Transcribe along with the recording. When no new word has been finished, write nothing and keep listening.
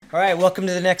All right, welcome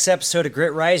to the next episode of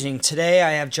Grit Rising. Today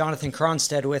I have Jonathan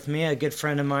Cronstedt with me, a good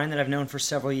friend of mine that I've known for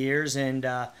several years. And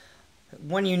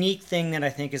one unique thing that I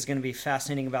think is going to be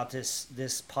fascinating about this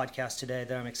podcast today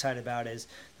that I'm excited about is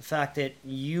the fact that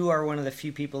you are one of the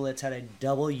few people that's had a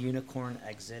double unicorn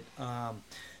exit.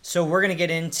 So we're going to get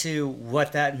into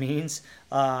what that means,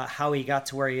 how he got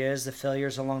to where he is, the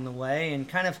failures along the way, and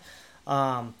kind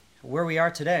of where we are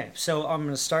today. So I'm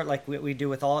going to start like we do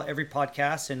with every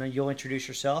podcast, and you'll introduce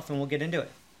yourself, and we'll get into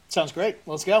it. Sounds great.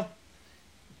 Let's go.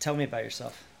 Tell me about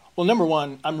yourself. Well, number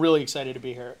one, I'm really excited to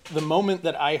be here. The moment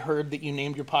that I heard that you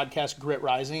named your podcast Grit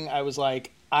Rising, I was like,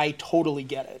 I totally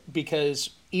get it. Because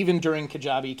even during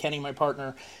Kajabi, Kenny, my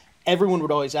partner, everyone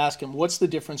would always ask him, what's the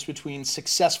difference between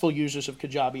successful users of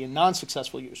Kajabi and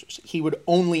non-successful users? He would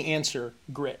only answer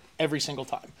grit every single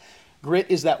time. Grit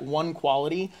is that one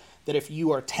quality that if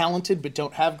you are talented but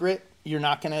don't have grit, you're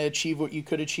not going to achieve what you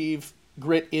could achieve.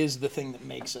 Grit is the thing that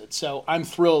makes it. So I'm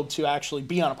thrilled to actually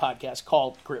be on a podcast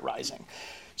called Grit Rising.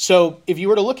 So if you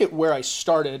were to look at where I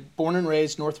started, born and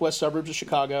raised northwest suburbs of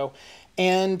Chicago,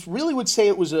 and really would say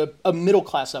it was a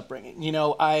middle-class upbringing. You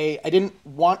know, I didn't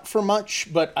want for much,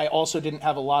 but I also didn't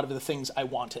have a lot of the things I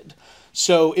wanted.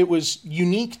 So it was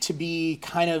unique to be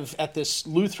kind of at this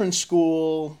Lutheran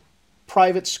school,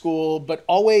 private school, but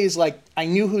always like I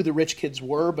knew who the rich kids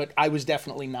were, but I was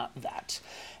definitely not that.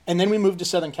 And then we moved to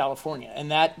Southern California,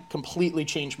 and that completely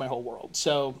changed my whole world.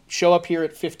 So show up here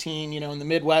at 15, in the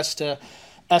Midwest,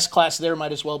 S-Class there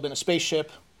might as well have been a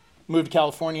spaceship. Moved to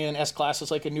California, and S-Class is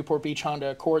like a Newport Beach Honda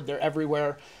Accord. They're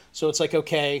everywhere. So it's like,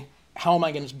 okay, how am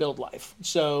I going to build life?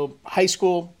 So high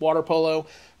school, water polo,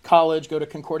 college, go to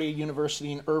Concordia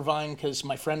University in Irvine because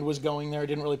my friend was going there. I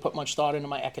didn't really put much thought into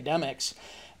my academics.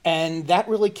 And that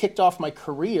really kicked off my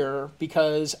career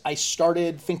because I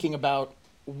started thinking about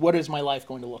what is my life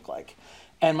going to look like.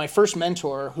 And my first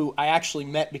mentor, who I actually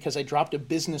met because I dropped a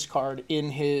business card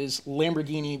in his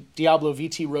Lamborghini Diablo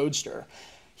VT Roadster,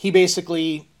 he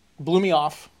basically blew me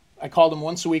off. I called him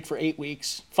once a week for 8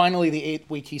 weeks. Finally, the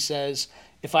 8th week, he says,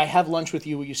 if I have lunch with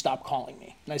you, will you stop calling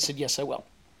me? And I said, yes, I will.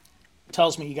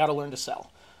 Tells me, you got to learn to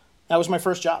sell. That was my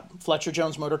first job, Fletcher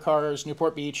Jones Motor Cars,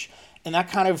 Newport Beach. And that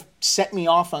kind of set me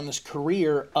off on this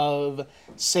career of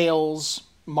sales,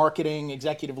 marketing,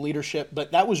 executive leadership.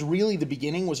 But that was really the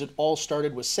beginning, was it all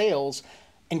started with sales.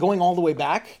 And going all the way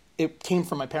back, it came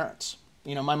from my parents.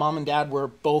 My mom and dad were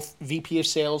both VP of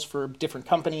sales for different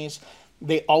companies.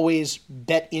 They always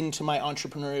bet into my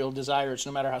entrepreneurial desires,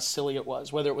 no matter how silly it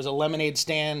was, whether it was a lemonade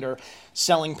stand or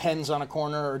selling pens on a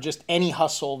corner or just any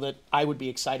hustle that I would be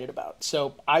excited about.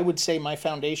 So I would say my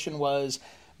foundation was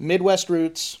Midwest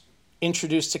roots,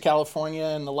 introduced to California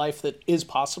and the life that is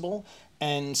possible,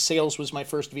 and sales was my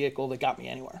first vehicle that got me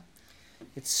anywhere.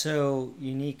 It's so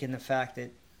unique in the fact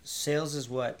that sales is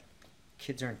what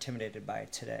kids are intimidated by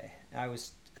today. I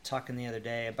was talking the other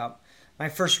day about my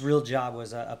first real job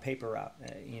was a paper route.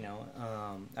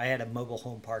 I had a mobile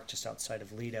home park just outside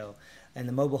of Lido, and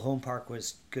the mobile home park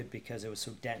was good because it was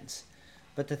so dense.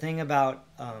 But the thing about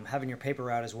having your paper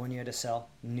route is, one, you had to sell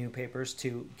new papers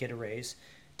to get a raise.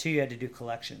 2, you had to do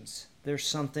collections. There's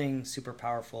something super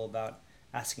powerful about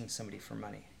asking somebody for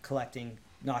money, collecting,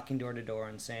 knocking door to door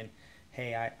and saying,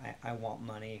 hey, I want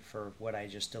money for what I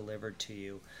just delivered to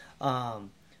you.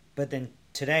 But then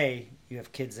today, you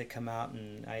have kids that come out,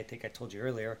 and I think I told you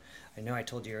earlier,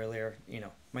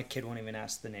 my kid won't even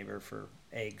ask the neighbor for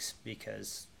eggs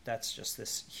because that's just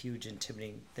this huge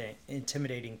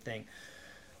intimidating thing.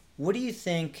 What do you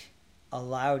think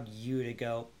allowed you to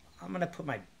go, I'm going to put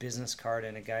my business card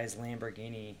in a guy's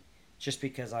Lamborghini just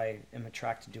because I am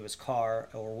attracted to his car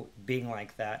or being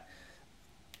like that?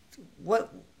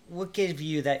 What gave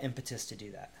you that impetus to do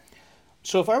that?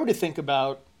 So if I were to think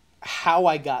about how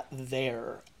I got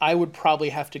there, I would probably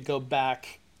have to go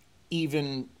back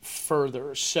even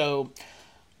further. So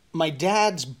my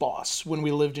dad's boss, when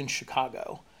we lived in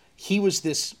Chicago, he was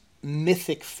this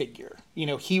mythic figure.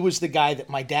 He was the guy that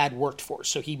my dad worked for,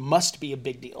 so he must be a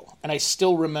big deal. And I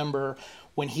still remember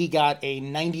when he got a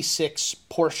 96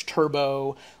 Porsche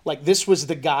Turbo, like this was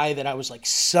the guy that I was like,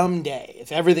 someday,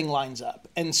 if everything lines up.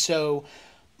 And so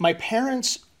my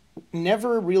parents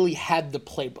never really had the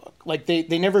playbook. Like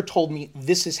they never told me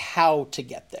this is how to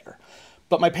get there.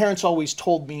 But my parents always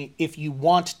told me, if you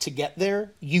want to get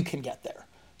there, you can get there.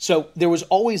 So there was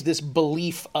always this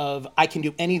belief of I can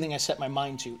do anything I set my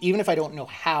mind to, even if I don't know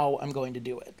how I'm going to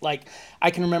do it. Like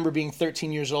I can remember being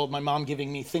 13 years old, my mom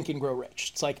giving me Think and Grow Rich.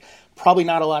 It's like probably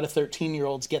not a lot of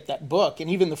 13-year-olds get that book. And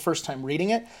even the first time reading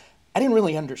it, I didn't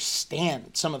really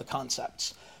understand some of the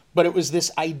concepts. But it was this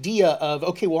idea of,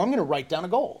 okay, well, I'm going to write down a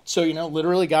goal. So,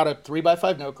 literally got a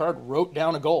 3x5 note card, wrote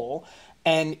down a goal,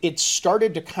 And it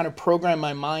started to kind of program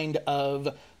my mind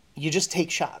of, you just take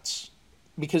shots,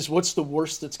 because what's the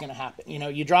worst that's going to happen?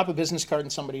 You drop a business card in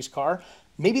somebody's car,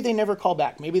 maybe they never call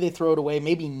back, maybe they throw it away,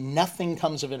 maybe nothing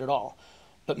comes of it at all.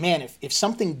 But man, if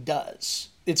something does,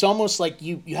 it's almost like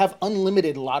you have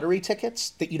unlimited lottery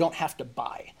tickets that you don't have to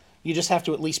buy. You just have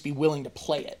to at least be willing to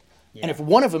play it. Yeah. And if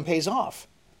one of them pays off,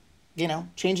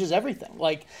 changes everything.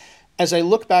 Like, as I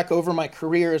look back over my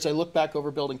career, as I look back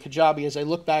over building Kajabi, as I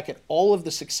look back at all of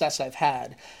the success I've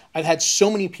had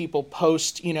so many people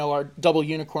post, our double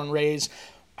unicorn raise,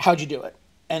 how'd you do it?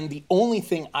 And the only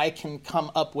thing I can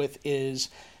come up with is,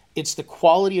 it's the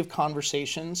quality of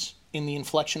conversations in the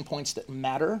inflection points that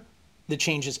matter that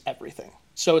changes everything.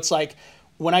 So it's like,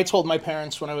 when I told my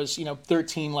parents when I was,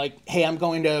 13, like, hey, I'm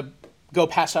going to go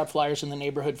pass out flyers in the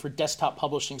neighborhood for desktop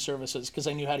publishing services because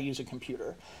I knew how to use a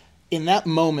computer. In that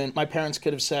moment, my parents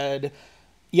could have said,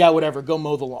 yeah, whatever, go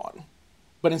mow the lawn.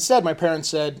 But instead, my parents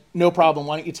said, no problem,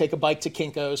 why don't you take a bike to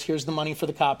Kinko's, here's the money for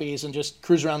the copies, and just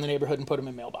cruise around the neighborhood and put them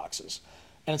in mailboxes.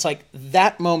 And it's like,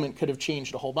 that moment could have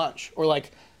changed a whole bunch. Or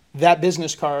like that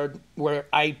business card where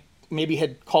I maybe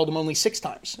had called them only 6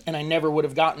 times, and I never would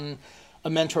have gotten a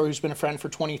mentor who's been a friend for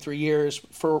 23 years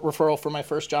for referral for my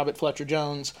first job at Fletcher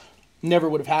Jones. Never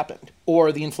would have happened.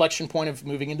 Or the inflection point of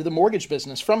moving into the mortgage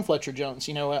business from Fletcher Jones.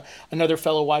 Another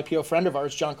fellow YPO friend of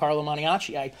ours, Giancarlo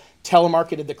Maniaci, I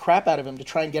telemarketed the crap out of him to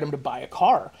try and get him to buy a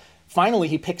car. Finally,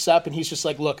 he picks up and he's just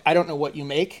like, look, I don't know what you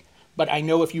make, but I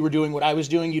know if you were doing what I was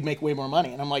doing, you'd make way more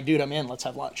money. And I'm like, dude, I'm in, let's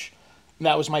have lunch. And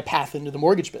that was my path into the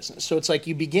mortgage business. So it's like,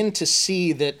 you begin to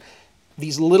see that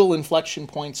these little inflection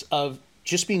points of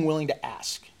just being willing to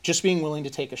ask, just being willing to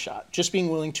take a shot, just being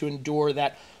willing to endure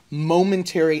that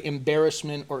momentary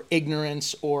embarrassment or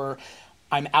ignorance, or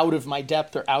I'm out of my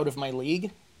depth or out of my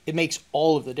league, it makes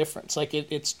all of the difference. Like,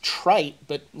 it's trite,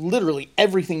 but literally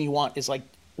everything you want is like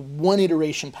one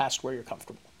iteration past where you're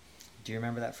comfortable. Do you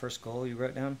remember that first goal you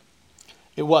wrote down?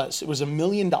 It was $1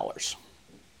 million.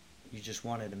 You just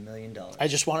wanted $1 million. I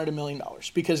just wanted $1 million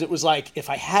because it was like, if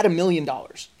I had $1 million,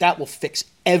 that will fix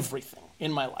everything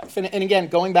in my life. And again,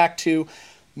 going back to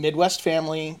Midwest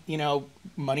family,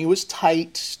 money was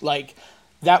tight. Like,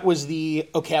 that was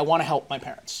okay, I want to help my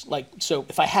parents. Like, so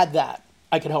if I had that,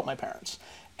 I could help my parents.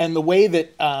 And the way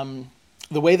that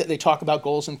they talk about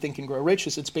goals in Think and Grow Rich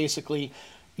is, it's basically,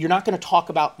 you're not going to talk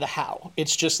about the how.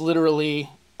 It's just literally,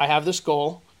 I have this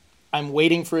goal, I'm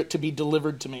waiting for it to be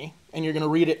delivered to me, and you're going to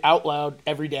read it out loud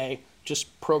every day,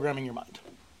 just programming your mind.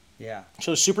 Yeah.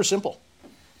 So it's super simple.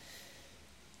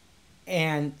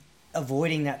 And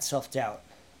avoiding that self-doubt.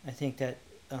 I think that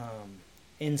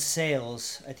in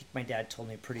sales, I think my dad told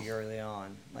me pretty early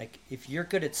on, like, if you're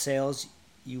good at sales,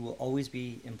 you will always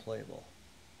be employable.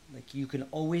 Like, you can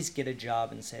always get a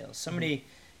job in sales. Somebody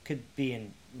could be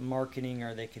in marketing,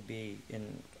 or they could be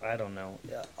in, I don't know,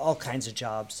 all kinds of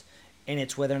jobs. And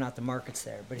it's whether or not the market's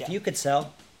there. But if you could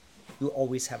sell, you'll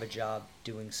always have a job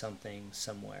doing something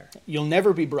somewhere. You'll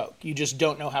never be broke. You just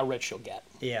don't know how rich you'll get.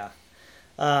 Yeah.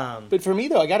 But for me,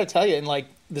 though, I got to tell you, and like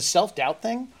the self-doubt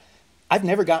thing, I've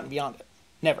never gotten beyond it.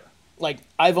 Never. Like,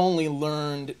 I've only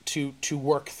learned to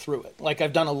work through it. Like,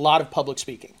 I've done a lot of public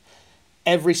speaking.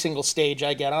 Every single stage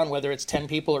I get on, whether it's 10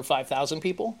 people or 5,000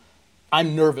 people,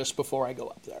 I'm nervous before I go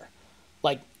up there.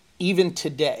 Like, even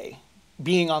today,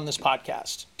 being on this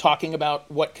podcast, talking about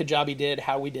what Kajabi did,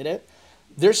 how we did it,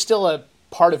 there's still a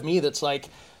part of me that's like,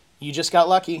 you just got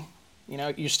lucky.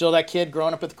 You're still that kid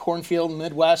growing up at the cornfield in the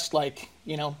Midwest. Like,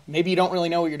 maybe you don't really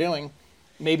know what you're doing.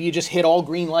 Maybe you just hit all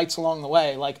green lights along the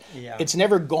way. Like, It's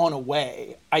never gone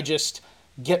away. I just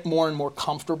get more and more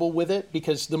comfortable with it,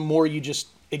 because the more you just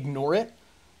ignore it,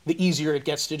 the easier it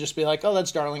gets to just be like, oh,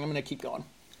 that's darling, I'm going to keep going.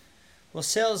 Well,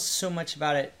 sales, so much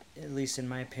about it, at least in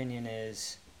my opinion,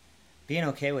 is being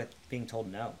okay with being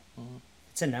told no. Mm-hmm.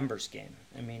 It's a numbers game.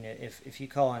 I mean, if you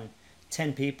call on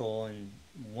 10 people and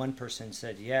one person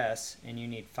said yes, and you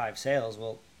need 5 sales,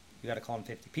 well, you got to call on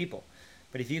 50 people.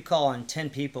 But if you call on 10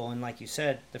 people, and like you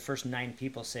said, the first 9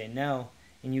 people say no,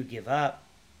 and you give up,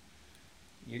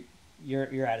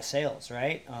 you're out of sales,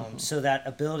 right? So that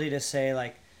ability to say,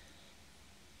 like,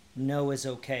 no is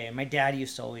okay. And my dad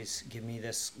used to always give me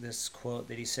this quote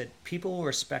that he said, people will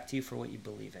respect you for what you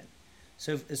believe in.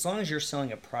 So as long as you're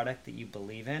selling a product that you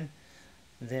believe in,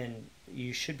 then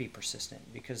you should be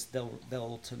persistent, because they'll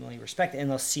ultimately respect it, and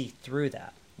they'll see through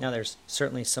that. Now, there's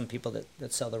certainly some people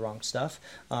that sell the wrong stuff,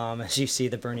 as you see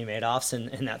the Bernie Madoffs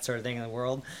and that sort of thing in the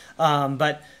world.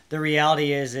 But the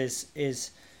reality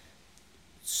is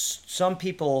some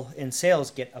people in sales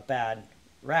get a bad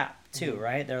rap too,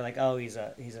 right? They're like, oh, he's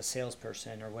a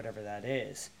salesperson, or whatever that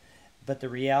is. But the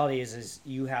reality is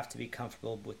you have to be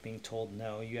comfortable with being told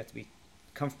no. You have to be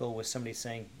comfortable with somebody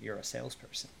saying you're a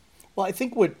salesperson. Well, I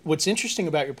think what's interesting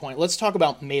about your point, let's talk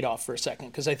about Madoff for a second,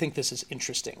 because I think this is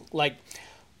interesting. Like,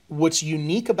 what's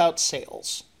unique about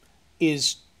sales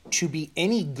is to be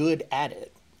any good at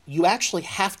it, you actually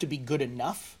have to be good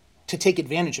enough to take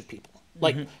advantage of people.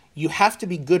 Like, you have to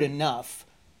be good enough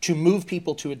to move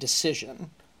people to a decision.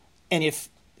 And if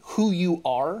who you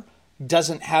are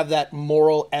doesn't have that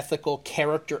moral, ethical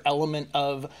character element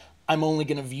of, I'm only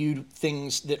going to view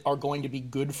things that are going to be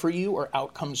good for you or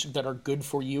outcomes that are good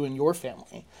for you and your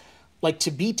family. Like,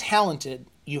 to be talented,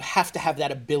 you have to have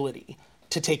that ability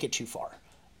to take it too far.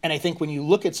 And I think when you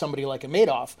look at somebody like a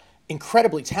Madoff,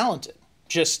 incredibly talented,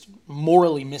 just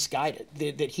morally misguided,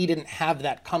 that he didn't have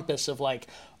that compass of like,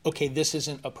 okay, this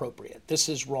isn't appropriate, this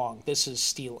is wrong, this is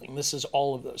stealing, this is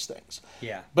all of those things.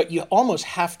 Yeah. But you almost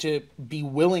have to be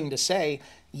willing to say,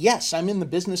 yes, I'm in the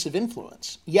business of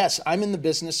influence. Yes, I'm in the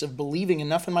business of believing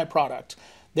enough in my product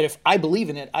that if I believe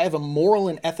in it, I have a moral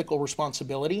and ethical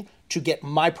responsibility to get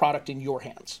my product in your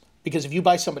hands. Because if you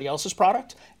buy somebody else's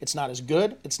product, it's not as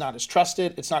good, it's not as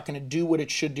trusted, it's not going to do what it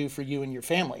should do for you and your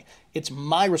family. It's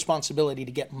my responsibility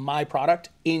to get my product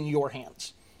in your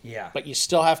hands. Yeah. But you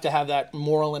still have to have that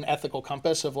moral and ethical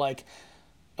compass of like,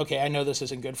 okay, I know this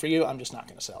isn't good for you, I'm just not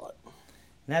going to sell it.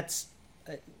 And that's,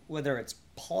 whether it's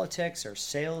politics or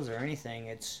sales or anything,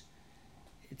 it's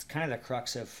kind of the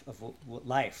crux of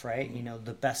life, right? You know,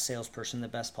 the best salesperson, the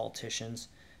best politicians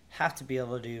have to be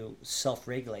able to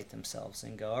self-regulate themselves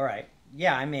and go, all right,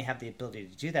 yeah, I may have the ability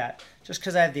to do that. Just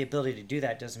because I have the ability to do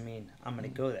that doesn't mean I'm going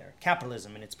to go there.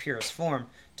 Capitalism in its purest form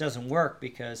doesn't work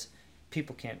because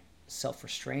people can't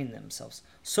self-restrain themselves.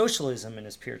 Socialism in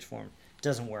its purest form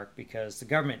doesn't work because the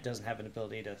government doesn't have an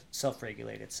ability to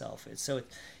self-regulate itself.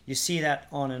 You see that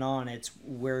on and on. It's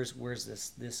where's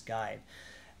this guide?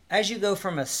 As you go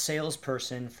from a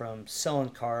salesperson, from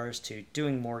selling cars to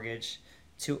doing mortgage,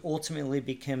 to ultimately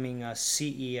becoming a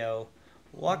CEO,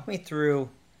 walk me through,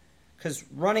 because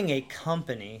running a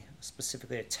company,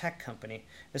 specifically a tech company,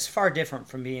 is far different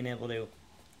from being able to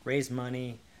raise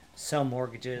money, sell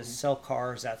mortgages, sell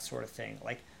cars, that sort of thing.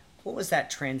 Like, what was that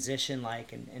transition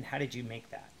like, and how did you make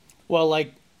that? Well,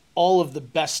 like all of the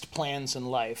best plans in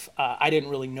life, I didn't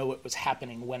really know it was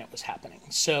happening when it was happening.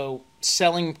 So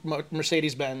selling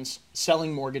Mercedes-Benz,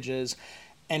 selling mortgages,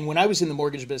 and when I was in the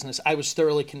mortgage business, I was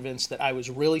thoroughly convinced that I was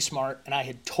really smart and I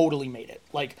had totally made it.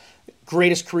 Like,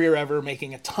 greatest career ever,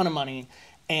 making a ton of money.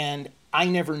 And I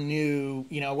never knew,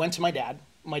 I went to my dad.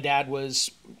 My dad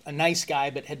was a nice guy,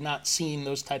 but had not seen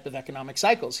those type of economic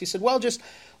cycles. He said, well, just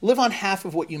live on half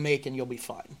of what you make and you'll be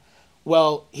fine.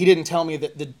 Well, he didn't tell me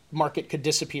that the market could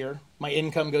disappear. My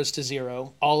income goes to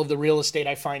zero. All of the real estate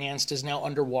I financed is now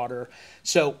underwater.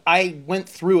 So I went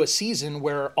through a season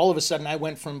where all of a sudden I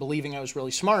went from believing I was really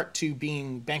smart to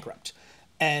being bankrupt.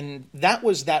 And that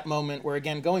was that moment where,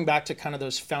 again, going back to kind of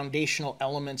those foundational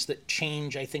elements that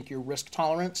change, I think, your risk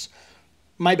tolerance,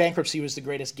 my bankruptcy was the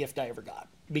greatest gift I ever got.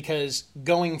 Because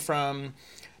going from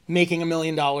making $1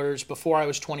 million before I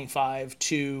was 25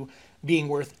 to being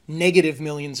worth negative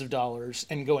millions of dollars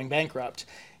and going bankrupt,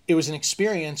 it was an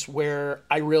experience where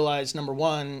I realized, number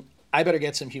one, I better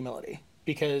get some humility.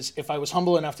 Because if I was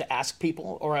humble enough to ask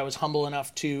people, or I was humble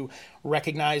enough to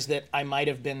recognize that I might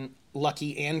have been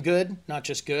lucky and good, not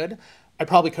just good, I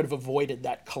probably could have avoided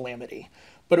that calamity.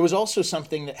 But it was also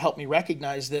something that helped me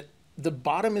recognize that the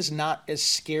bottom is not as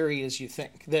scary as you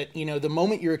think. That, the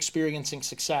moment you're experiencing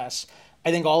success, I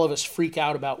think all of us freak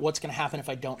out about what's going to happen if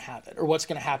I don't have it, or what's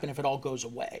going to happen if it all goes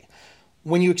away.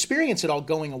 When you experience it all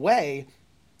going away,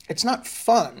 it's not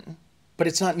fun, but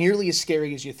it's not nearly as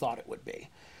scary as you thought it would be.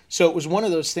 So it was one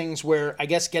of those things where, I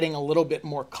guess, getting a little bit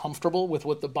more comfortable with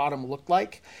what the bottom looked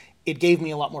like, it gave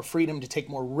me a lot more freedom to take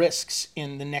more risks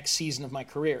in the next season of my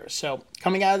career. So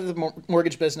coming out of the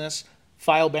mortgage business,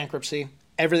 file bankruptcy,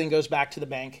 everything goes back to the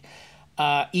bank.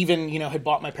 Even had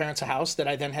bought my parents a house that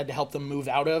I then had to help them move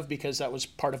out of because that was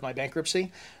part of my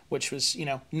bankruptcy, which was,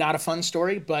 not a fun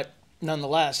story, but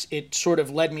nonetheless, it sort of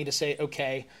led me to say,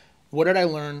 okay, what did I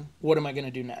learn? What am I going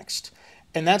to do next?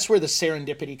 And that's where the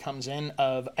serendipity comes in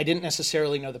of, I didn't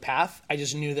necessarily know the path. I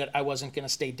just knew that I wasn't going to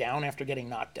stay down after getting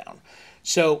knocked down.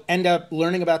 So end up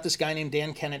learning about this guy named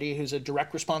Dan Kennedy, who's a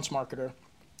direct response marketer.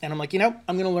 And I'm like, I'm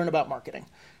going to learn about marketing.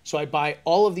 So I buy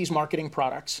all of these marketing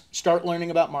products, start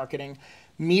learning about marketing,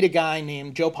 meet a guy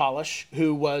named Joe Polish,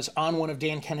 who was on one of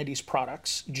Dan Kennedy's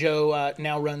products. Joe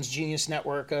now runs Genius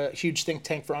Network, a huge think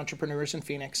tank for entrepreneurs in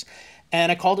Phoenix. And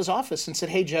I called his office and said,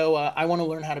 hey, Joe, I want to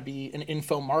learn how to be an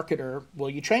info marketer. Will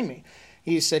you train me?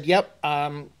 He said, yep,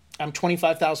 I I'm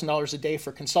 $25,000 a day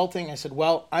for consulting. I said,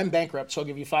 well, I'm bankrupt, so I'll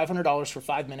give you $500 for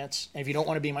 5 minutes. And if you don't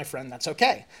want to be my friend, that's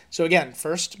okay. So again,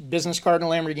 first, business card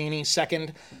and a Lamborghini.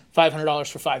 Second,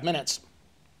 $500 for 5 minutes.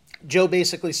 Joe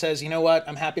basically says, you know what?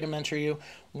 I'm happy to mentor you.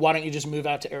 Why don't you just move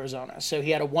out to Arizona? So he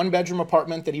had a 1-bedroom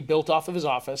apartment that he built off of his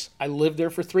office. I lived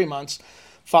there for 3 months,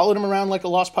 followed him around like a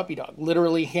lost puppy dog,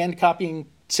 literally hand copying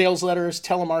sales letters,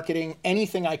 telemarketing,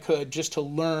 anything I could just to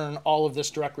learn all of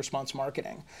this direct response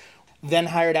marketing. Then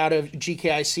hired out of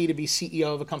GKIC to be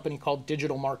CEO of a company called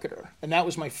Digital Marketer. And that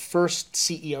was my first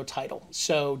CEO title.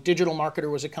 So Digital Marketer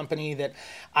was a company that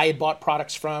I had bought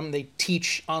products from. They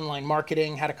teach online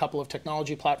marketing, had a couple of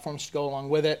technology platforms to go along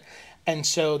with it. And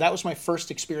so that was my first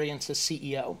experience as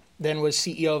CEO. Then was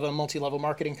CEO of a multi-level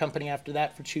marketing company after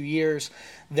that for 2 years.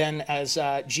 Then as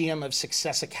GM of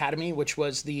Success Academy, which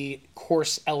was the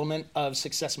course element of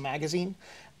Success Magazine.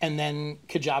 And then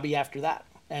Kajabi after that.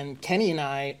 And Kenny and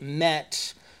I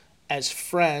met as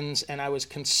friends, and I was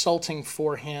consulting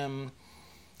for him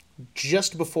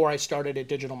just before I started at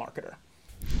Digital Marketer.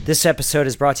 This episode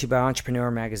is brought to you by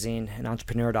Entrepreneur Magazine and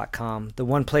entrepreneur.com, the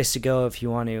one place to go if you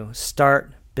want to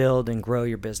start, build, and grow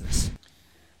your business.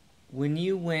 When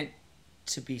you went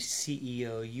to be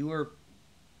CEO, you were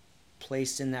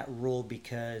placed in that role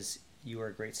because you were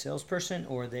a great salesperson,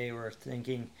 or they were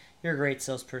thinking you're a great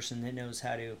salesperson that knows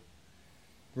how to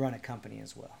run a company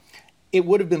as well? It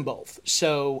would have been both.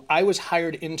 So I was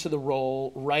hired into the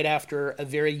role right after a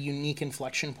very unique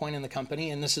inflection point in the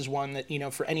company. And this is one that,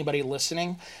 for anybody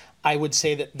listening, I would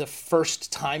say that the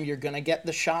first time you're going to get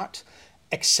the shot,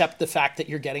 accept the fact that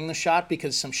you're getting the shot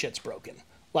because some shit's broken.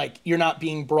 Like, you're not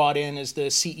being brought in as the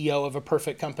CEO of a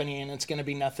perfect company and it's going to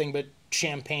be nothing but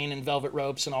champagne and velvet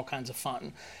ropes and all kinds of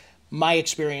fun. My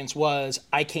experience was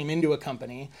I came into a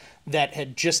company that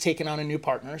had just taken on a new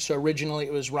partner. So originally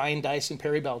it was Ryan Dice and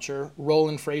Perry Belcher.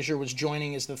 Roland Frazier was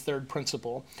joining as the third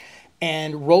principal.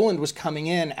 And Roland was coming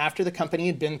in after the company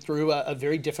had been through a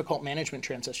very difficult management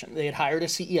transition. They had hired a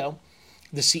CEO.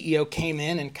 The CEO came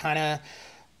in and kind of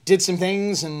did some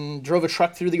things and drove a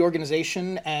truck through the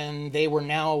organization. And they were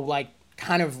now like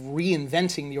kind of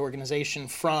reinventing the organization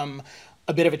from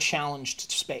a bit of a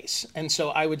challenged space. And so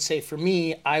I would say for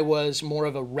me, I was more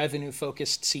of a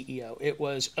revenue-focused CEO. It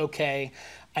was, okay,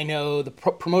 I know the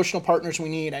promotional partners we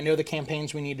need. I know the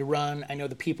campaigns we need to run. I know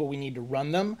the people we need to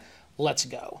run them. Let's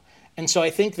go. And so I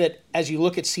think that as you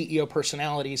look at CEO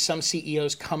personalities, some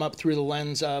CEOs come up through the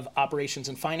lens of operations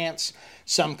and finance.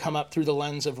 Some come up through the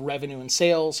lens of revenue and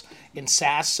sales. In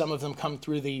SaaS, some of them come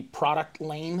through the product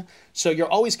lane. So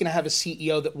you're always going to have a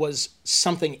CEO that was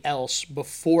something else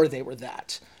before they were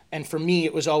that. And for me,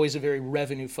 it was always a very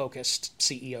revenue-focused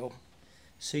CEO.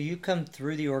 So you come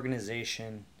through the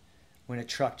organization when a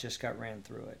truck just got ran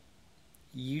through it.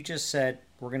 You just said,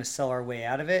 we're going to sell our way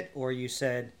out of it, or you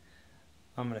said,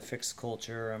 I'm going to fix the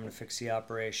culture, I'm going to fix the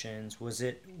operations. Was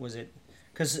it,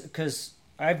 because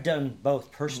I've done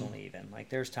both personally even. Like,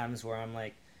 there's times where I'm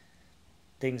like,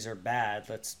 things are bad,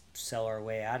 let's sell our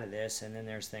way out of this. And then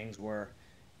there's things where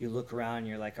you look around and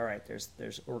you're like, all right,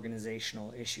 there's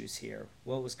organizational issues here.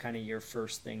 What was kind of your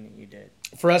first thing that you did?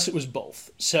 For us, it was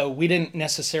both. So we didn't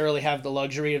necessarily have the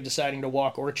luxury of deciding to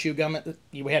walk or chew gum.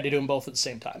 We had to do them both at the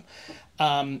same time.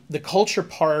 The culture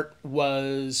part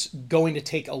was going to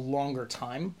take a longer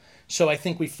time. So I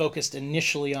think we focused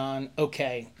initially on,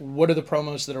 okay, what are the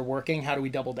promos that are working? How do we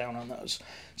double down on those?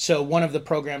 So one of the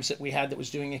programs that we had that was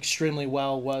doing extremely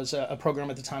well was a program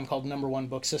at the time called Number One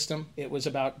Book System. It was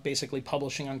about basically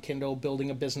publishing on Kindle,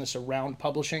 building a business around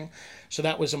publishing. So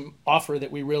that was an offer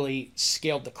that we really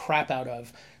scaled the crap out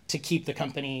of to keep the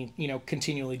company,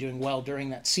 continually doing well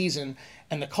during that season.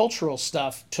 And the cultural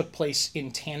stuff took place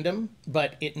in tandem,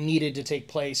 but it needed to take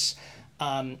place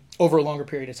over a longer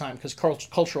period of time because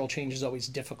cultural change is always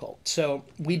difficult. So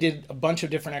we did a bunch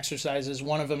of different exercises,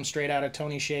 one of them straight out of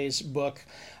Tony Hsieh's book.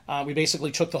 We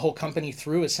basically took the whole company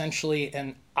through essentially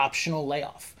an optional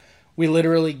layoff. We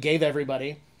literally gave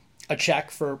everybody a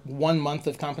check for 1 month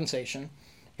of compensation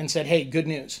and said, hey, good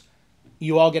news,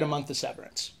 you all get a month of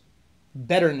severance.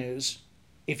 Better news,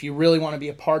 if you really want to be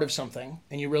a part of something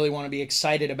and you really want to be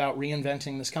excited about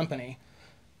reinventing this company,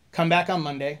 come back on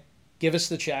Monday, give us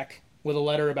the check with a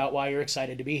letter about why you're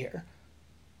excited to be here.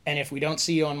 And if we don't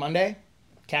see you on Monday,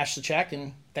 cash the check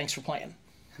and thanks for playing.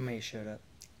 How many showed up?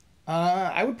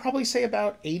 I would probably say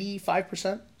about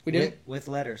 85%. We did. With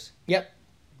letters? Yep.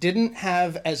 Didn't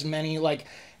have as many,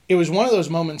 it was one of those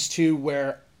moments too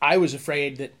where I was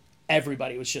afraid that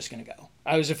everybody was just going to go.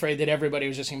 I was afraid that everybody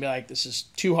was just going to be like, this is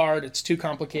too hard, it's too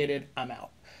complicated, I'm out.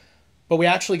 But we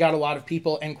actually got a lot of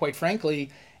people, and quite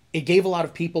frankly, it gave a lot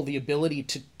of people the ability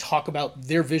to talk about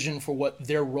their vision for what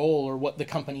their role or what the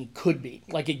company could be.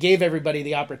 Like, it gave everybody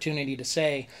the opportunity to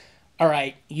say, all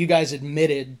right, you guys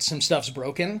admitted some stuff's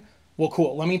broken. Well,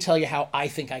 cool. Let me tell you how I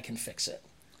think I can fix it.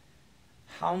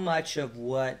 How much of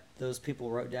what those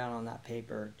people wrote down on that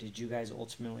paper did you guys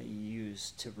ultimately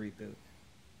use to reboot?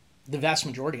 The vast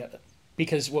majority of it.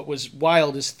 Because what was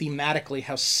wild is thematically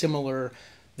how similar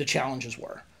the challenges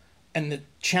were. And the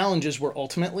challenges were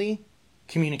ultimately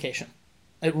communication.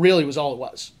 It really was all it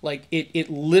was. Like, it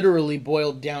literally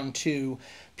boiled down to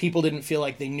people didn't feel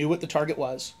like they knew what the target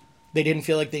was. They didn't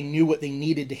feel like they knew what they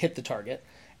needed to hit the target.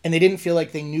 And they didn't feel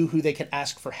like they knew who they could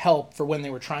ask for help for when they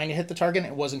were trying to hit the target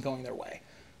and it wasn't going their way.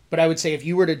 But I would say if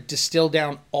you were to distill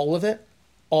down all of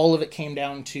it came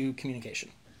down to communication.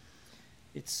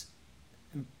 It's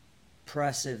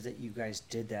impressive that you guys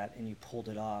did that and you pulled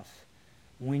it off.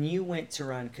 When you went to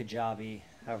run Kajabi,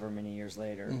 however many years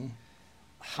later, mm-hmm.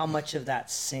 how much of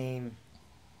that same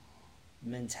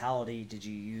mentality did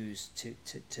you use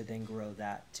to then grow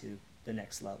that to the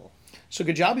next level? So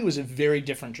Kajabi was a very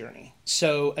different journey.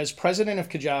 So as president of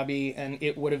Kajabi, and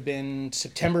it would have been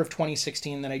September of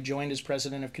 2016 that I joined as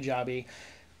president of Kajabi,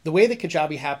 the way that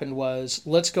Kajabi happened was,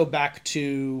 let's go back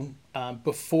to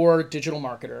before Digital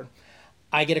Marketer.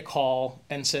 I get a call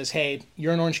and says, hey,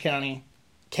 you're in Orange County.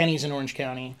 Kenny's in Orange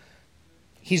County.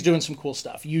 He's doing some cool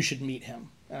stuff. You should meet him.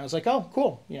 And I was like, oh,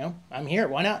 cool. I'm here.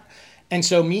 Why not? And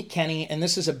so meet Kenny. And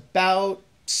this is about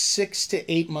 6 to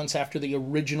 8 months after the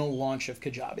original launch of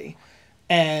Kajabi.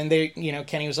 And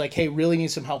Kenny was like, hey, really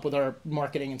need some help with our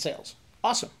marketing and sales.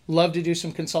 Awesome. Love to do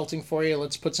some consulting for you.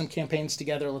 Let's put some campaigns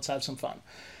together. Let's have some fun.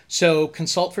 So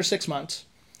consult for 6 months.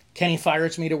 Kenny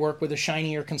fires me to work with a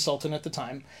shinier consultant at the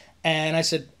time. And I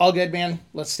said, all good, man.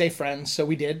 Let's stay friends. So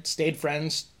we did, stayed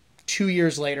friends. 2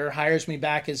 years later, hires me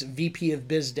back as VP of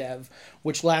Biz Dev,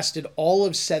 which lasted all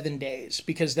of 7 days,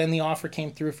 because then the offer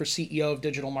came through for CEO of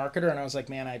Digital Marketer. And I was like,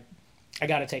 man, I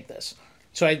got to take this.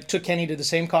 So I took Kenny to the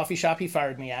same coffee shop he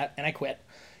fired me at, and I quit.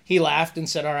 He laughed and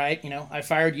said, all right, I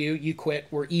fired you, you quit,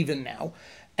 we're even now.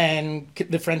 And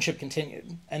the friendship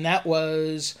continued. And that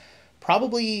was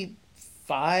probably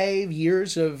 5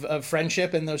 years of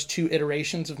friendship in those 2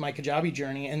 iterations of my Kajabi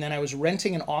journey. And then I was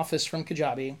renting an office from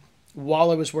Kajabi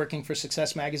while I was working for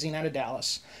Success Magazine out of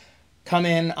Dallas. Come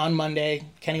in on Monday,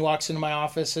 Kenny walks into my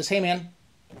office, says, hey man,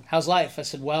 how's life? I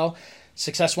said, well,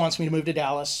 Success wants me to move to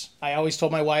Dallas. I always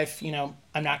told my wife,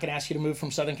 I'm not going to ask you to move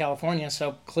from Southern California,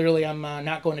 so clearly I'm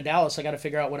not going to Dallas. I got to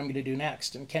figure out what I'm going to do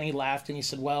next. And Kenny laughed and he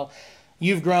said, well,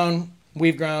 you've grown,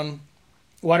 we've grown.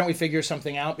 Why don't we figure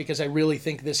something out? Because I really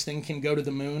think this thing can go to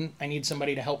the moon. I need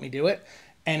somebody to help me do it,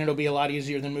 and it'll be a lot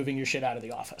easier than moving your shit out of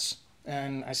the office.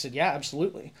 And I said, yeah,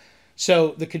 absolutely.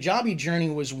 So the Kajabi journey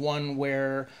was one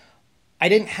where I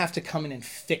didn't have to come in and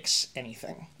fix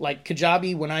anything. Like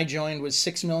Kajabi, when I joined, was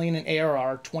 6 million in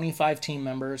ARR, 25 team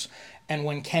members. And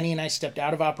when Kenny and I stepped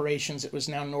out of operations, it was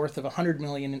now north of 100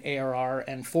 million in ARR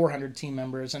and 400 team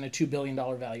members and a $2 billion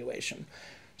valuation.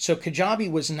 So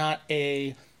Kajabi was not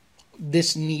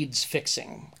this needs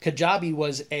fixing. Kajabi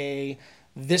was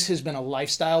this has been a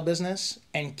lifestyle business,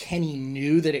 and Kenny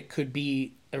knew that it could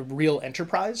be a real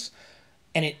enterprise,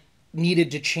 and it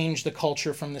needed to change the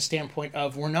culture from the standpoint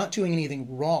of, we're not doing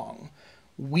anything wrong.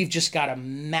 We've just got to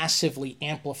massively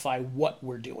amplify what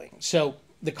we're doing. So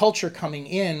the culture coming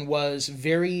in was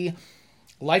very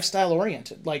lifestyle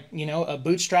oriented, like, a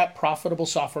bootstrap profitable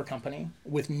software company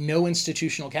with no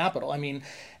institutional capital. I mean,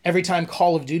 every time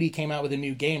Call of Duty came out with a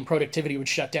new game, productivity would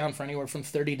shut down for anywhere from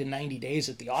 30 to 90 days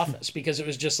at the office because it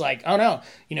was just like, oh no,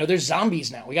 there's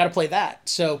zombies now. We got to play that.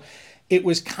 So it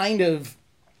was kind of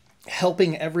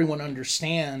helping everyone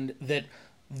understand that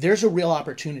there's a real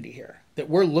opportunity here, that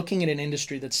we're looking at an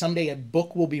industry that someday a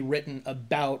book will be written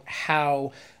about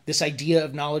how this idea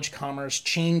of knowledge commerce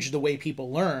changed the way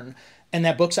people learn. And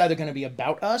that book's either going to be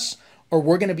about us, or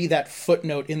we're going to be that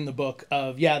footnote in the book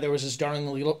of, yeah, there was this darling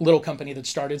little company that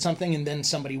started something and then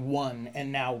somebody won and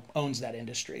now owns that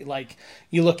industry. Like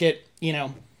you look at,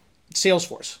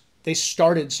 Salesforce. They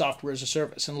started software as a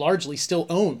service and largely still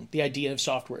own the idea of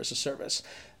software as a service.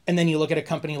 And then you look at a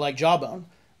company like Jawbone.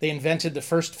 They invented the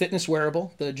first fitness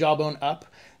wearable, the Jawbone Up.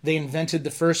 They invented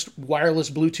the first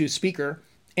wireless Bluetooth speaker,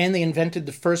 and they invented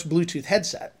the first Bluetooth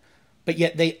headset. But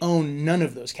yet they own none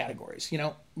of those categories.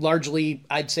 Largely,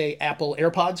 I'd say Apple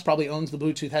AirPods probably owns the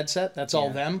Bluetooth headset. That's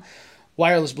all them.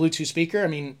 Wireless Bluetooth speaker, I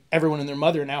mean, everyone and their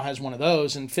mother now has one of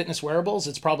those. And fitness wearables,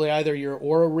 it's probably either your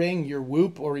Oura Ring, your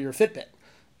Whoop, or your Fitbit.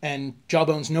 And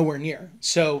Jawbone's nowhere near.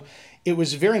 So it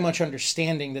was very much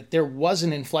understanding that there was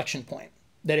an inflection point,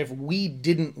 that if we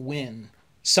didn't win,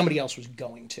 somebody else was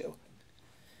going to.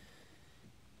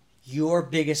 Your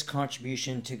biggest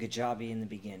contribution to Kajabi in the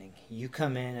beginning. You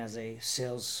come in as a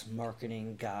sales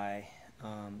marketing guy.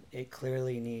 It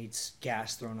clearly needs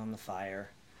gas thrown on the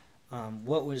fire.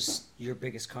 What was your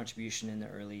biggest contribution in the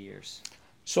early years?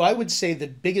 So I would say the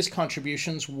biggest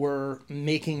contributions were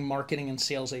making marketing and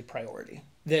sales a priority.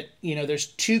 That, there's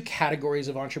two categories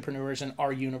of entrepreneurs in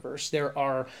our universe. There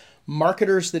are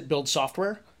marketers that build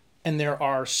software, and there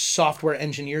are software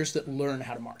engineers that learn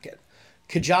how to market.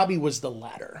 Kajabi was the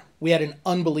latter. We had an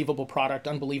unbelievable product,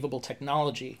 unbelievable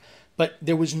technology, but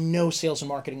there was no sales and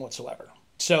marketing whatsoever.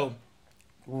 So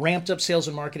ramped up sales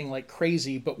and marketing like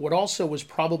crazy, but what also was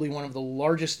probably one of the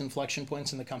largest inflection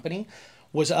points in the company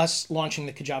was us launching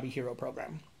the Kajabi Hero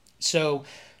program. So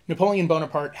Napoleon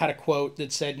Bonaparte had a quote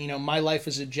that said, my life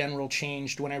as a general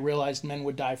changed when I realized men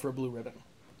would die for a blue ribbon.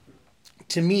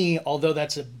 To me, although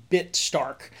that's a bit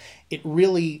stark, it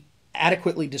really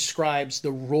adequately describes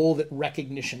the role that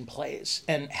recognition plays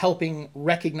and helping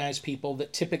recognize people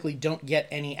that typically don't get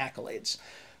any accolades.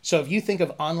 So if you think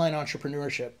of online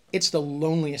entrepreneurship, it's the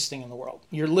loneliest thing in the world.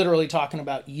 You're literally talking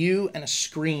about you and a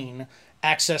screen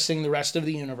accessing the rest of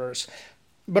the universe.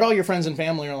 But all your friends and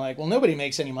family are like, well, nobody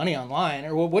makes any money online.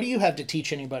 Or, well, what do you have to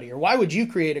teach anybody? Or why would you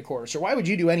create a course? Or why would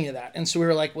you do any of that? And so we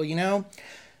were like, well,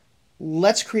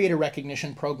 let's create a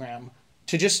recognition program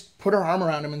to just put our arm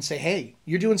around them and say, hey,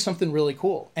 you're doing something really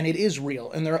cool. And it is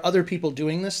real. And there are other people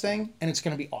doing this thing, and it's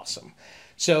going to be awesome.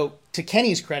 So to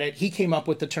Kenny's credit, he came up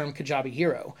with the term Kajabi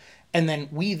Hero. And then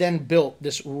we then built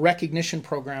this recognition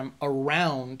program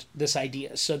around this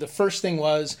idea. So the first thing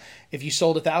was, if you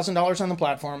sold $1,000 on the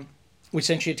platform, we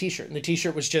sent you a t-shirt. And the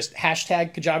t-shirt was just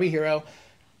hashtag Kajabi Hero.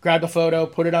 Grab a photo,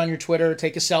 put it on your Twitter,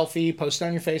 take a selfie, post it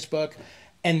on your Facebook.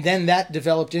 And then that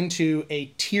developed into a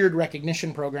tiered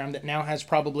recognition program that now has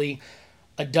probably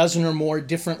a dozen or more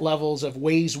different levels of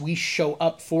ways we show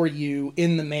up for you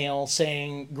in the mail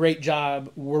saying, great job,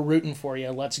 we're rooting for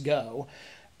you, let's go.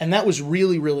 And that was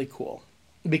really, really cool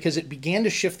because it began to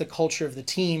shift the culture of the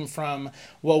team from,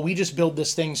 well, we just build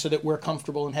this thing so that we're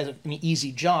comfortable and have an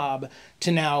easy job,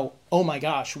 to now, oh my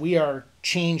gosh, we are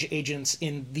change agents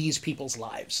in these people's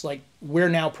lives. Like, we're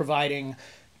now providing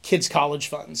kids' college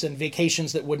funds and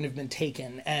vacations that wouldn't have been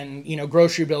taken and,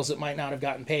 grocery bills that might not have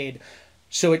gotten paid.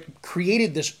 So it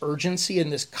created this urgency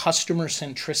and this customer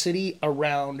centricity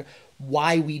around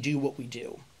why we do what we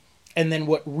do. And then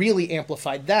what really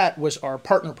amplified that was our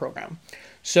partner program.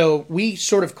 So we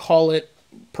sort of call it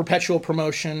perpetual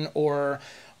promotion or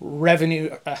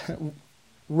revenue,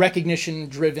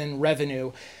 recognition-driven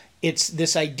revenue. It's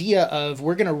this idea of,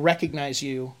 we're going to recognize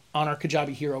you on our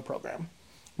Kajabi Hero program.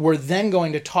 We're then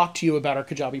going to talk to you about our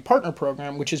Kajabi Partner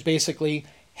program, which is basically,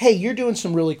 hey, you're doing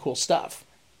some really cool stuff.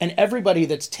 And everybody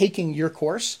that's taking your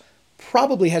course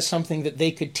probably has something that they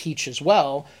could teach as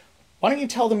well. Why don't you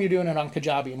tell them you're doing it on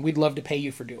Kajabi, and we'd love to pay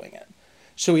you for doing it.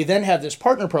 So we then have this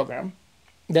partner program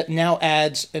that now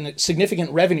adds a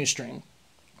significant revenue stream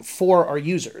for our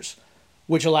users,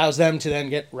 which allows them to then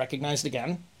get recognized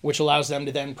again, which allows them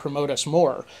to then promote us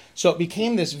more. So it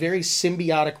became this very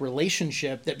symbiotic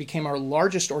relationship that became our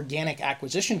largest organic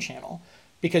acquisition channel,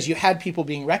 because you had people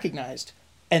being recognized,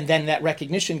 and then that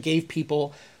recognition gave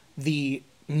people the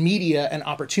media and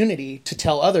opportunity to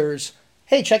tell others,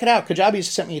 hey, check it out. Kajabi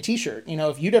just sent me a t-shirt.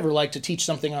 If you'd ever like to teach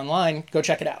something online, go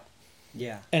check it out.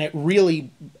 Yeah. And it really,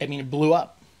 it blew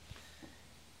up.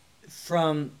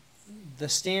 From the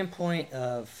standpoint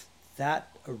of that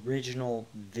original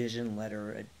vision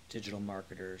letter at Digital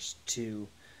Marketers to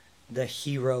the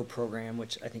Hero program,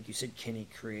 which I think you said Kenny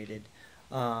created.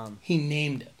 He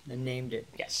named it. Named it.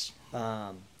 Yes.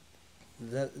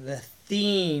 The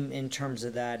theme in terms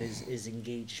of that is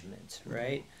engagement,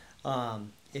 right?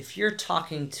 If you're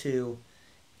talking to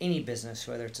any business,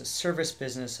 whether it's a service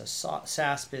business, a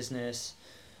SaaS business,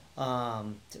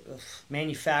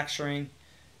 manufacturing,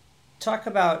 talk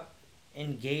about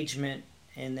engagement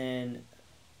and then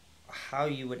how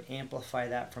you would amplify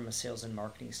that from a sales and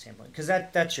marketing standpoint, because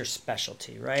that's your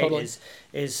specialty, right? Totally.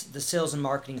 Is the sales and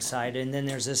marketing side, and then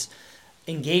there's this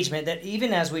engagement that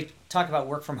even as we talk about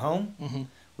work from home,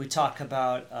 we talk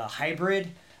about hybrid.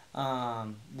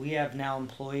 We have now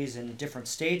employees in different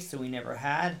states that we never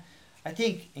had. I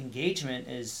think engagement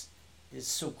is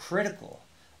so critical.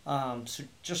 So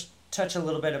just touch a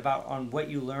little bit on what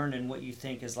you learned and what you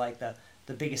think is like the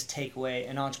biggest takeaway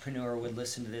an entrepreneur would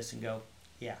listen to this and go,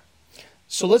 yeah.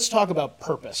 So let's talk about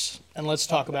purpose, and let's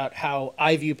talk about how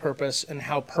I view purpose and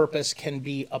how purpose can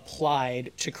be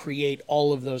applied to create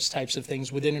all of those types of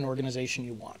things within an organization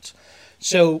you want.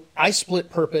 So I split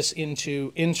purpose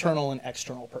into internal and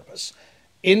external purpose.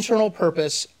 Internal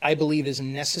purpose, I believe, is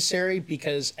necessary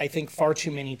because I think far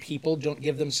too many people don't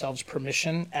give themselves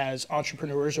permission as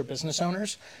entrepreneurs or business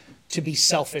owners to be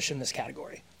selfish in this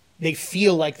category. They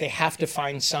feel like they have to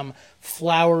find some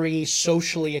flowery,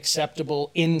 socially acceptable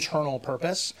internal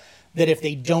purpose that if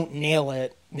they don't nail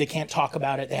it, they can't talk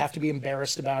about it. They have to be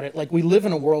embarrassed about it. Like, we live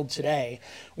in a world today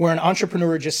where an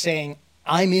entrepreneur just saying,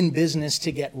 I'm in business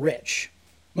to get rich.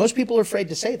 Most people are afraid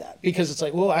to say that because it's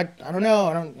like, well, I don't know.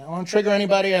 I don't want to trigger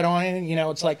anybody. I don't want anything,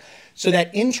 it's like, so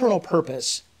that internal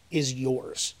purpose is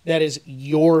yours. That is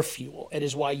your fuel. It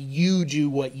is why you do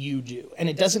what you do. And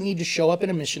it doesn't need to show up in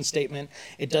a mission statement.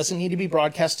 It doesn't need to be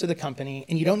broadcast to the company,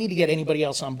 and you don't need to get anybody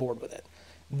else on board with it.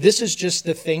 This is just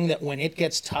the thing that when it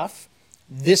gets tough,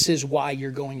 this is why you're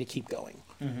going to keep going.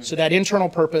 Mm-hmm. So that internal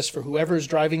purpose for whoever is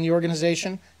driving the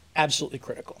organization, absolutely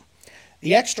critical.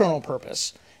 The external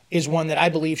purpose is one that I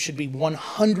believe should be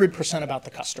 100% about the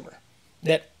customer.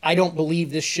 That I don't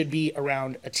believe this should be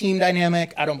around a team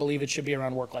dynamic. I don't believe it should be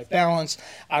around work-life balance.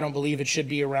 I don't believe it should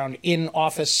be around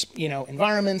in-office,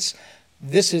 environments.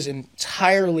 This is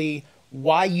entirely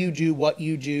why you do what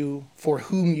you do, for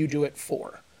whom you do it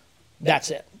for.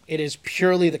 That's it. It is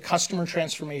purely the customer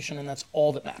transformation, and that's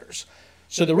all that matters.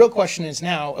 So the real question is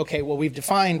now, okay, well, we've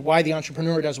defined why the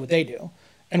entrepreneur does what they do,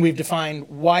 and we've defined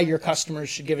why your customers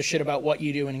should give a shit about what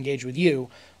you do and engage with you.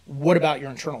 What about your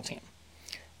internal team?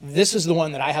 This is the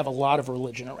one that I have a lot of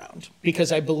religion around,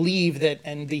 because I believe that,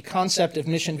 and the concept of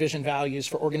mission, vision, values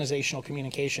for organizational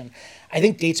communication, I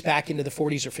think dates back into the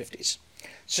 40s or 50s.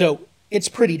 So it's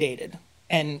pretty dated.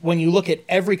 And when you look at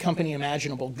every company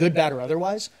imaginable, good, bad, or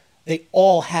otherwise, they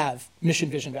all have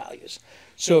mission, vision, values.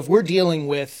 So if we're dealing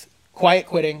with quiet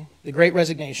quitting, the great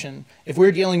resignation, if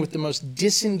we're dealing with the most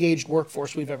disengaged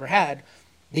workforce we've ever had,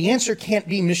 the answer can't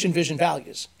be mission, vision,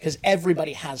 values, because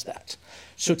everybody has that.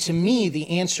 So to me,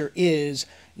 the answer is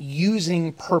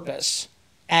using purpose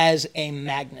as a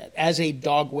magnet, as a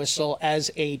dog whistle,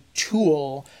 as a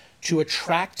tool to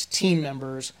attract team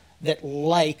members that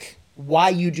like why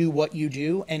you do what you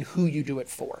do and who you do it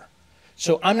for.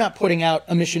 So I'm not putting out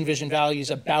a mission, vision, values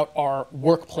about our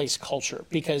workplace culture,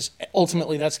 because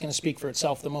ultimately that's going to speak for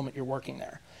itself the moment you're working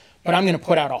there. But I'm going to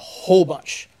put out a whole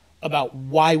bunch about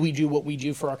why we do what we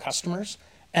do for our customers,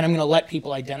 and I'm going to let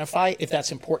people identify if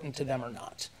that's important to them or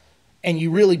not. And you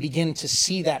really begin to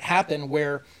see that happen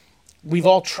where we've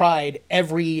all tried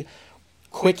every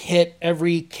quick hit,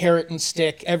 every carrot and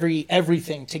stick,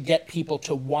 everything to get people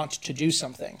to want to do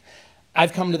something.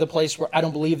 I've come to the place where I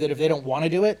don't believe that if they don't want to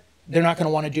do it, they're not going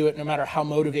to want to do it no matter how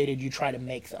motivated you try to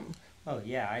make them. Oh,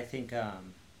 yeah. I think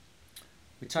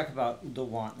we talk about the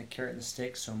want and the carrot and the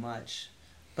stick so much.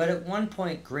 But at one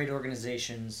point, great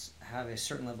organizations have a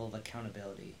certain level of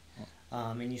accountability.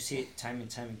 And you see it time and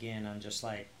time again on just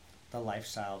like the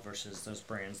lifestyle versus those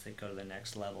brands that go to the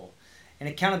next level. And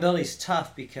accountability is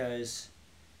tough because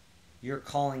you're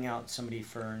calling out somebody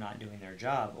for not doing their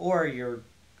job, or you're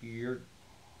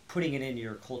putting it into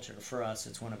your culture. For us,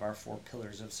 it's one of our 4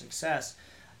 pillars of success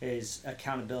is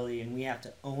accountability, and we have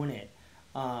to own it.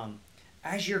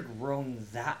 As you're growing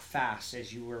that fast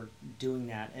as you were doing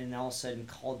that, and all of a sudden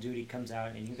Call of Duty comes out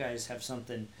and you guys have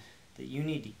something that you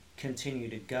need to continue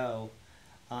to go,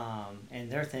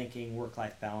 and they're thinking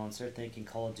work-life balance, they're thinking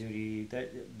Call of Duty,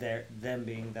 them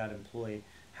being that employee.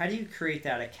 How do you create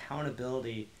that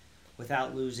accountability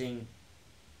without losing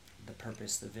the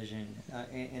purpose, the vision,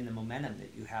 and the momentum that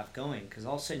you have going? Because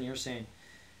all of a sudden you're saying,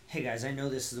 hey guys, I know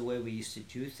this is the way we used to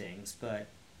do things, but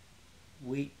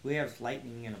we have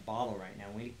lightning in a bottle right now.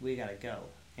 We got to go,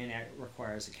 and that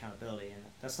requires accountability, and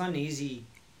that's not an easy.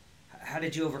 How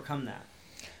did you overcome that?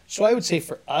 So I would say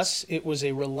for us, it was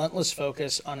a relentless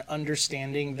focus on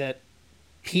understanding that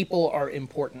people are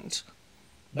important,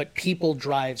 but people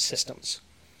drive systems,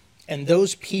 and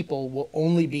those people will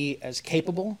only be as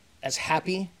capable, as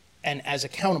happy, and as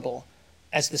accountable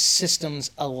as the systems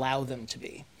allow them to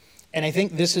be. And I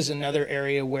think this is another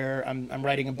area where I'm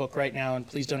writing a book right now, and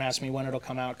please don't ask me when it'll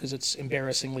come out because it's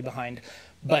embarrassingly behind.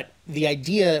 But the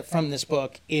idea from this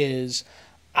book is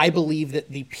I believe that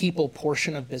the people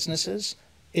portion of businesses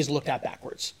is looked at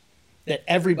backwards. That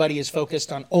everybody is focused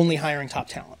on only hiring top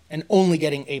talent and only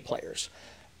getting A players.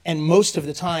 And most of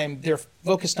the time, they're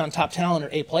focused on top talent or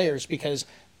A players because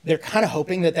they're kind of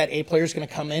hoping that A player is going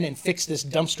to come in and fix this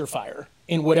dumpster fire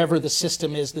in whatever the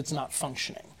system is that's not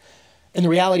functioning. And the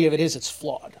reality of it is it's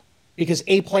flawed because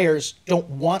A players don't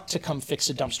want to come fix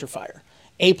a dumpster fire.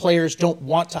 A players don't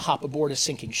want to hop aboard a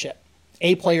sinking ship.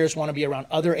 A players want to be around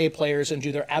other A players and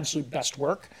do their absolute best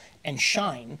work and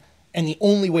shine. And the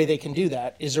only way they can do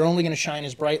that is they're only going to shine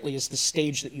as brightly as the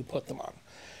stage that you put them on.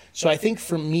 So I think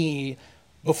for me,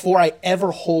 before I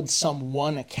ever hold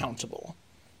someone accountable,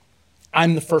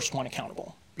 I'm the first one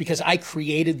accountable because I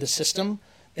created the system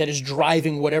that is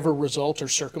driving whatever result or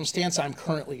circumstance I'm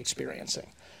currently experiencing.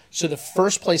 So the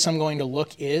first place I'm going to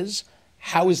look is,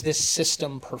 how is this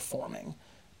system performing?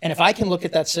 And if I can look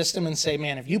at that system and say,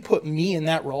 man, if you put me in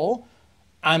that role,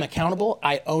 I'm accountable,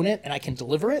 I own it, and I can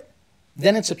deliver it,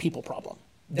 then it's a people problem.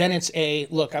 Then it's a,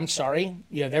 look, I'm sorry,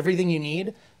 you have everything you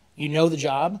need, you know the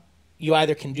job, you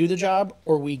either can do the job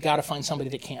or we got to find somebody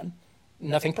that can.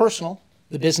 Nothing personal.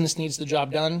 The business needs the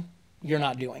job done, you're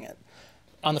not doing it.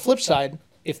 On the flip side,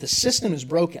 if the system is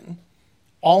broken,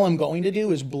 all I'm going to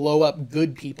do is blow up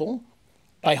good people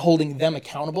by holding them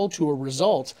accountable to a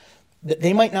result that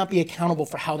they might not be accountable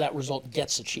for how that result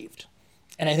gets achieved.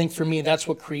 And I think for me, that's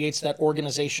what creates that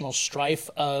organizational strife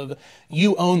of,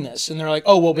 you own this. And they're like,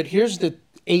 oh, well, but here's the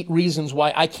 8 reasons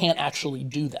why I can't actually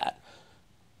do that.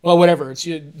 Well, whatever, it's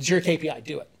your KPI,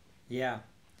 do it. Yeah.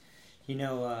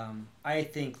 I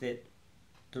think that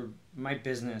my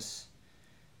business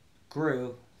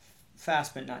grew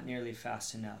fast, but not nearly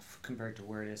fast enough compared to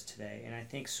where it is today. And I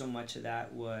think so much of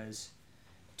that was,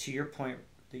 to your point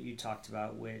that you talked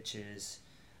about, which is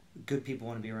good people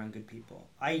want to be around good people.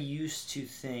 I used to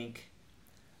think,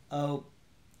 oh,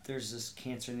 there's this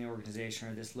cancer in the organization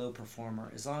or this low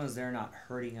performer. As long as they're not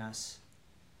hurting us,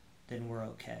 then we're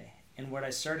okay. And what I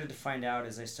started to find out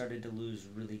is I started to lose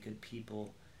really good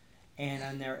people. And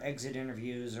on their exit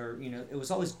interviews, or, it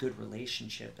was always good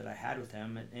relationship that I had with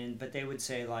them. But they would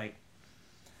say, like,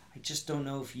 I just don't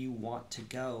know if you want to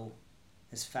go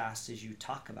as fast as you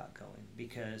talk about going,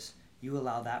 because you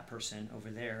allow that person over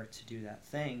there to do that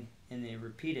thing and they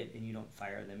repeat it and you don't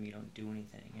fire them, you don't do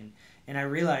anything. And I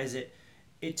realize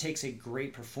it takes a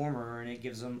great performer and it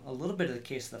gives them a little bit of the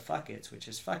case of the fuck it's, which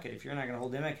is, fuck it, if you're not going to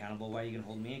hold them accountable, why are you going to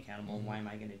hold me accountable? And why am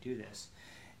I going to do this?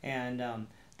 And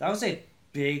that was a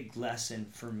big lesson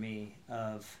for me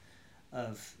of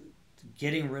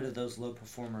getting rid of those low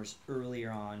performers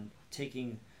earlier on,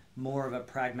 taking more of a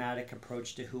pragmatic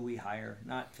approach to who we hire,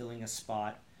 not filling a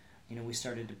spot. We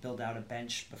started to build out a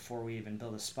bench before we even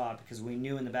built a spot, because we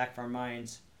knew in the back of our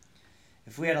minds,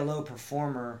 if we had a low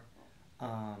performer,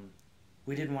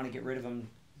 we didn't want to get rid of them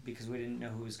because we didn't know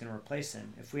who was going to replace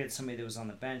him. If we had somebody that was on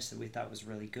the bench that we thought was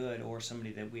really good, or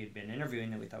somebody that we had been interviewing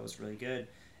that we thought was really good,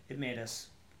 it made us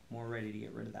more ready to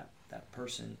get rid of that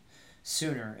person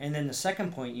sooner. And then the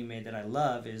second point you made that I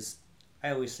love is,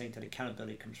 I always think that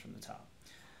accountability comes from the top.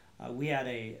 We had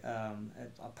a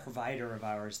provider of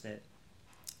ours that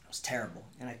was terrible,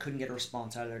 and I couldn't get a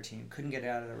response out of their team.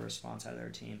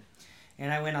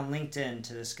 And I went on LinkedIn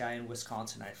to this guy in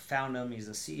Wisconsin. I found him. He's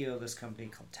the CEO of this company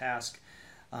called Task.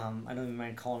 I don't even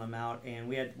mind calling him out. And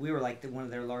we were like one of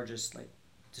their largest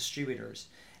distributors.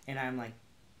 And I'm like,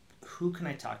 who can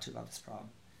I talk to about this problem?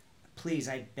 Please,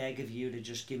 I beg of you to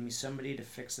just give me somebody to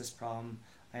fix this problem.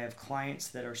 I have clients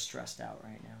that are stressed out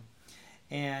right now.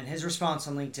 And his response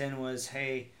on LinkedIn was,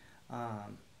 hey,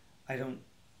 I don't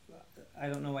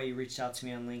know why you reached out to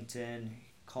me on LinkedIn.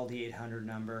 Call the 800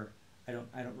 number. I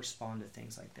don't respond to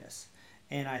things like this.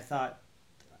 And I thought,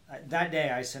 that day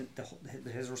I sent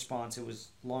his response. It was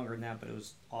longer than that, but it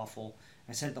was awful.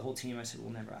 I sent the whole team. I said,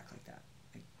 we'll never act like that.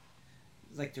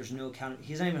 Like there's no account.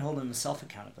 He's not even holding himself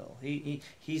accountable.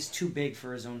 He's too big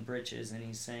for his own britches, and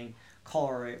he's saying, call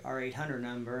our 800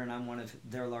 number, and I'm one of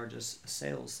their largest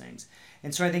sales things.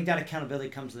 And so I think that accountability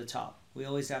comes to the top. We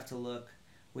always have to look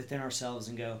within ourselves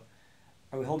and go,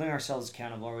 are we holding ourselves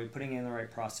accountable? Are we putting in the right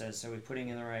process? Are we putting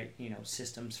in the right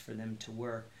systems for them to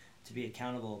work, to be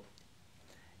accountable?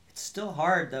 It's still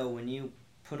hard, though, when you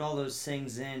put all those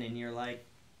things in and you're like,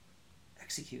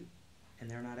 execute, and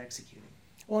they're not executing.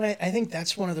 Well, I think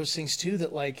that's one of those things, too,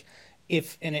 that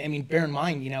bear in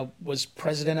mind, was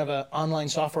president of an online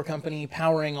software company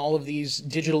powering all of these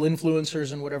digital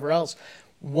influencers and whatever else.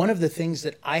 One of the things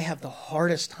that I have the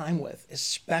hardest time with,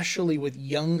 especially with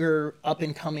younger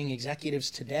up-and-coming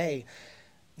executives today,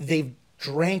 they've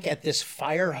drank at this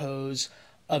fire hose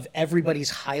of everybody's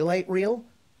highlight reel,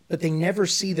 but they never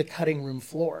see the cutting room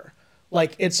floor.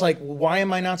 It's like, why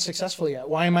am I not successful yet?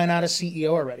 Why am I not a CEO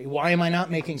already? Why am I not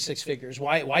making 6 figures?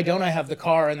 Why don't I have the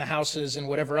car and the houses and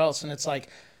whatever else? And it's like,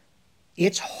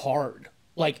 it's hard.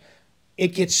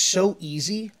 It gets so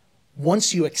easy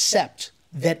once you accept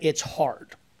that it's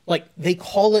hard. They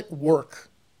call it work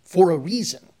for a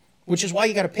reason, which is why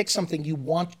you got to pick something you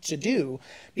want to do,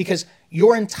 because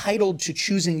you're entitled to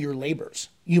choosing your labors.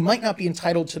 You might not be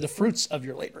entitled to the fruits of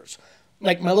your labors.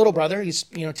 Like my little brother, he's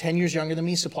 10 years younger than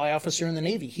me, supply officer in the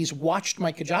Navy. He's watched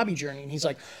my Kajabi journey, and he's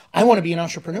like, I want to be an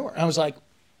entrepreneur. And I was like,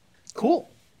 cool.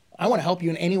 I want to help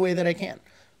you in any way that I can.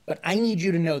 but I need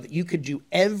you to know that you could do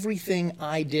everything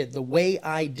I did the way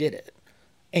I did it,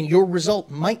 and your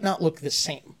result might not look the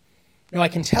same. Now, I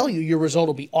can tell you your result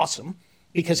will be awesome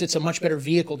because it's a much better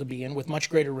vehicle to be in with much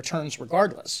greater returns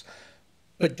regardless.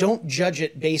 But don't judge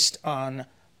it based on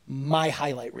my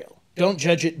highlight reel. Don't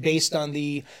judge it based on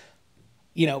the,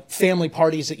 family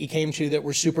parties that you came to that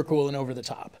were super cool and over the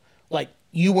top. Like,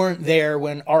 you weren't there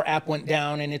when our app went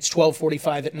down and it's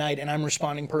 12:45 at night and I'm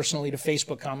responding personally to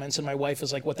Facebook comments and my wife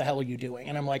is like, what the hell are you doing?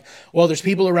 And I'm like, well, there's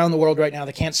people around the world right now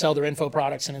that can't sell their info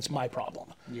products and it's my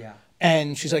problem. Yeah.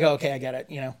 And she's like, oh, okay, I get it.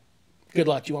 Good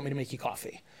luck. Do you want me to make you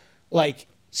coffee? Like,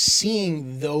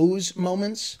 seeing those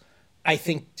moments, I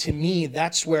think to me,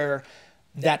 that's where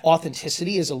that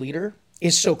authenticity as a leader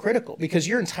is so critical, because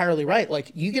you're entirely right.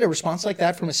 Like, you get a response like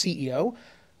that from a CEO,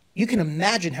 you can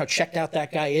imagine how checked out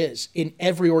that guy is in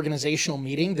every organizational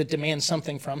meeting that demands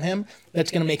something from him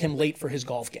that's going to make him late for his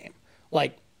golf game.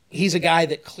 Like, he's a guy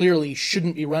that clearly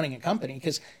shouldn't be running a company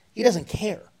because he doesn't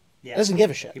care. Yeah. Doesn't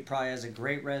give a shit. He probably has a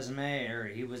great resume, or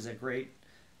he was a great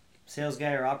sales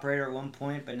guy or operator at one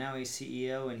point, but now he's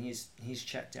CEO and he's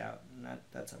checked out. And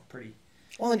that's a pretty...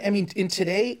 Well, I mean, in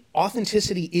today,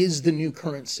 authenticity is the new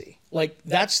currency. Like,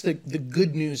 that's the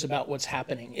good news about what's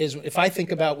happening is, if I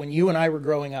think about when you and I were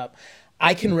growing up,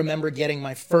 I can remember getting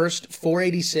my first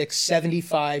 486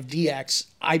 75DX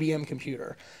IBM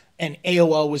computer, and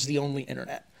AOL was the only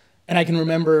internet. And I can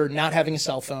remember not having a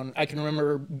cell phone. I can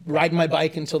remember riding my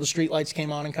bike until the streetlights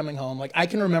came on and coming home. Like, I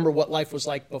can remember what life was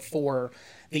like before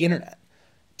the internet.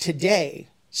 Today,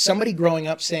 somebody growing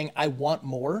up saying, I want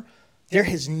more, there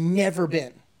has never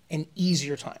been an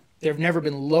easier time. There have never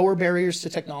been lower barriers to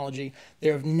technology.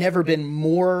 There have never been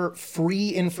more free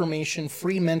information,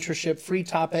 free mentorship, free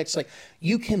topics. Like,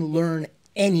 you can learn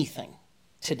anything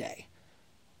today.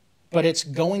 But it's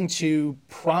going to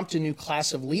prompt a new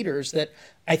class of leaders that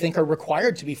I think are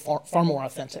required to be far more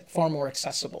authentic, far more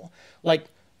accessible. Like,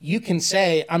 you can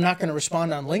say, I'm not going to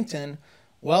respond on LinkedIn.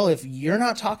 Well, if you're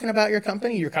not talking about your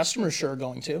company, your customers sure are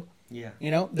going to. Yeah.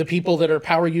 The people that are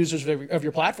power users of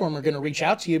your platform are going to reach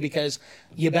out to you because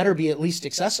you better be at least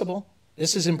accessible.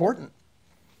 This is important.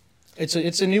 It's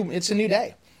a new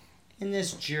day. In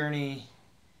this journey,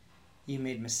 you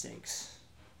made mistakes.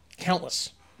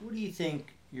 Countless. What do you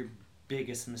think your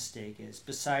biggest mistake is?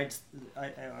 Besides,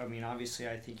 I mean, obviously,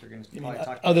 I think you're going to probably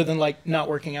talk. Other than like not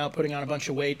working out, putting on a bunch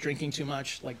of weight, drinking too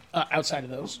much, like outside of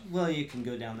those. Well, you can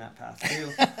go down that path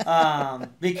too,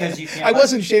 because you can't. I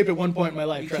was in shape at one point in my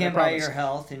life. You can't buy your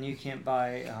health, and you can't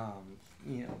buy,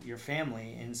 your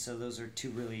family, and so those are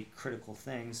two really critical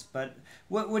things. But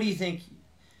what do you think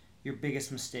your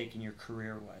biggest mistake in your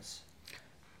career was?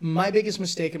 My biggest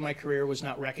mistake in my career was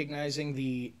not recognizing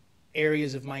the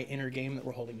areas of my inner game that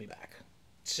were holding me back.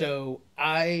 So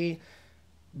I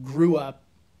grew up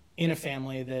in a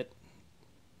family that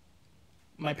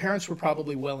my parents were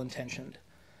probably well-intentioned,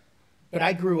 but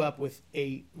I grew up with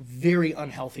a very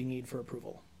unhealthy need for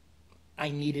approval. I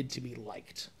needed to be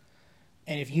liked.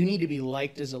 And if you need to be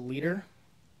liked as a leader,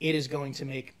 it is going to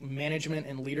make management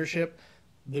and leadership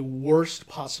the worst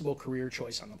possible career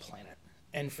choice on the planet.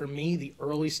 And for me, the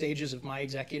early stages of my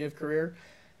executive career,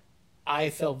 I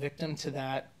fell victim to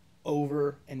that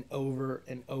over and over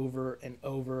and over and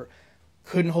over.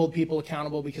 Couldn't hold people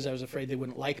accountable because I was afraid they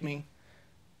wouldn't like me.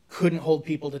 Couldn't hold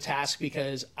people to task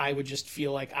because I would just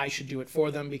feel like I should do it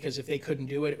for them, because if they couldn't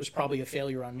do it, it was probably a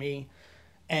failure on me.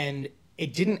 And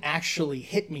it didn't actually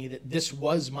hit me that this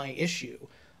was my issue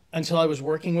until I was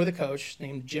working with a coach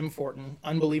named Jim Fortin,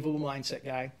 unbelievable mindset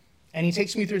guy. And he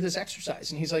takes me through this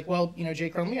exercise. And he's like, well, Jay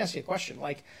Cron, let me ask you a question.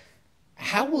 Like,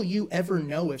 how will you ever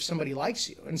know if somebody likes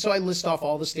you? And so I list off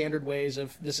all the standard ways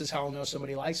of this is how I'll know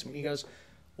somebody likes me. He goes,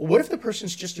 well, what if the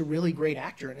person's just a really great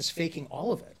actor and is faking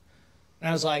all of it? And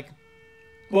I was like,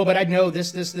 well, but I'd know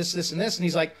this, and this. And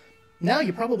he's like, no,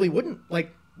 you probably wouldn't.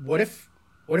 Like, what if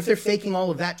they're faking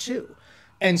all of that too?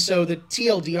 And so the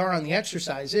TLDR on the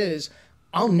exercise is,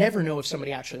 I'll never know if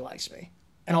somebody actually likes me.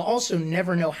 And I'll also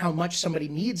never know how much somebody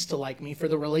needs to like me for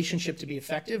the relationship to be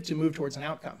effective, to move towards an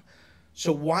outcome.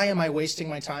 So why am I wasting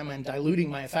my time and diluting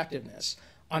my effectiveness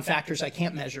on factors I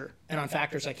can't measure and on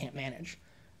factors I can't manage?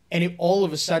 And it all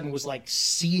of a sudden was like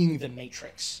seeing the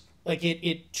matrix. Like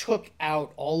it took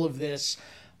out all of this,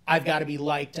 I've got to be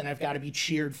liked and I've got to be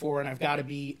cheered for and I've got to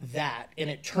be that. And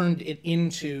it turned it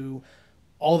into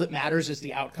all that matters is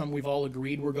the outcome we've all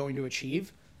agreed we're going to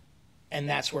achieve. And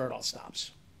that's where it all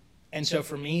stops. And so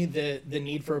for me, the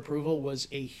need for approval was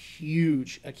a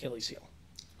huge Achilles heel.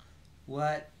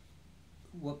 What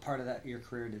part of your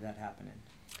career did that happen in?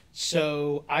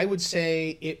 So I would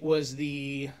say it was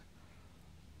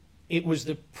It was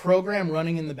the program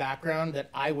running in the background that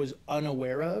I was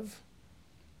unaware of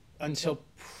until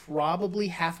probably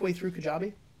halfway through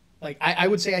Kajabi. Like, I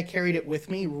would say I carried it with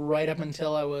me right up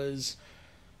until I was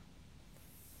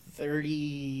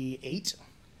 38.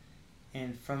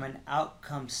 And from an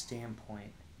outcome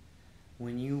standpoint,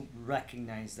 when you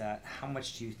recognize that, how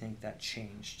much do you think that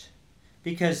changed?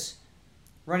 Because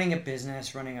running a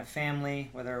business, running a family,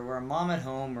 whether we're a mom at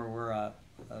home or we're a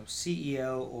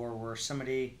CEO or we're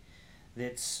somebody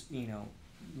that's,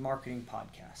 marketing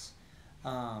podcasts,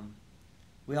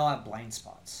 we all have blind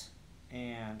spots.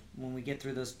 And when we get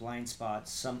through those blind spots,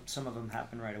 some of them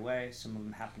happen right away, some of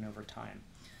them happen over time.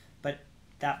 But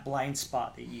that blind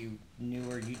spot that you knew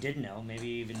or you didn't know, maybe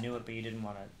you even knew it but you didn't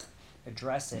want to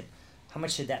address it, how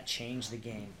much did that change the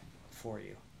game for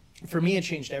you? For me, it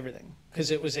changed everything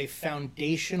because it was a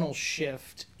foundational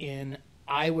shift in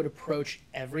I would approach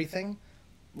everything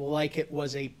like it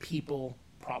was a people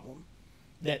problem.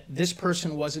 That this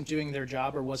person wasn't doing their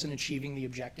job or wasn't achieving the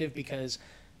objective because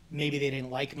maybe they didn't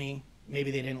like me,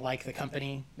 maybe they didn't like the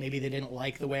company, maybe they didn't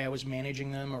like the way I was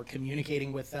managing them or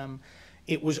communicating with them.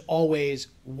 It was always,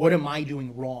 what am I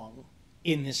doing wrong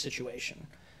in this situation?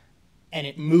 And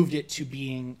it moved it to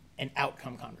being an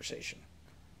outcome conversation.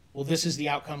 Well, this is the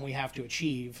outcome we have to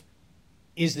achieve.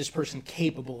 Is this person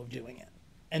capable of doing it?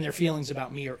 And their feelings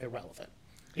about me are irrelevant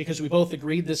because we both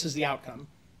agreed this is the outcome.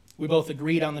 We both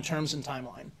agreed on the terms and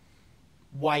timeline.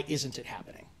 Why isn't it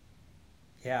happening?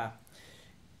 Yeah.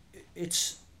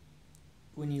 It's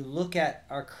when you look at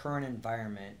our current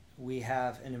environment, we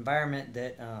have an environment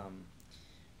that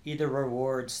either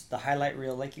rewards the highlight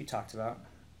reel like you talked about.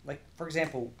 Like, for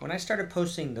example, when I started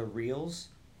posting the reels,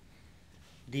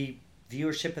 the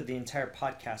viewership of the entire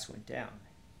podcast went down.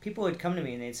 People would come to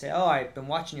me and they'd say, "Oh, I've been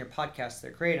watching your podcast.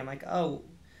 They're great." I'm like, "Oh,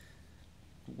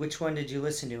 which one did you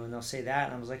listen to?" And they'll say that.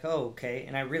 And I was like, "Oh, okay."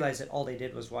 And I realized that all they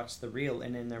did was watch the reel.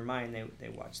 And in their mind, they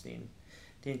watched the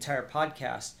entire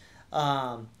podcast.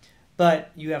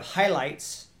 But you have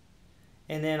highlights.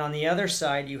 And then on the other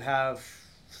side, you have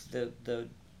the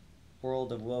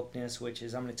world of wokeness, which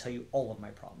is I'm going to tell you all of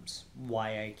my problems,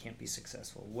 why I can't be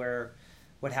successful,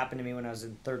 what happened to me when I was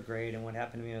in third grade and what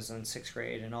happened to me when I was in sixth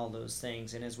grade and all those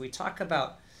things. And as we talk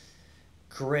about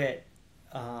grit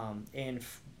and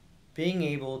being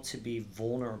able to be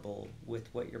vulnerable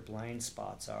with what your blind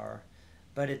spots are,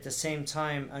 but at the same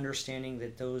time understanding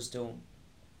that those don't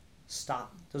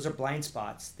stop. Those are blind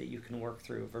spots that you can work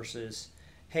through versus,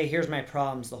 hey, here's my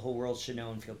problems, the whole world should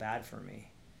know and feel bad for me.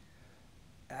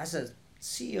 As a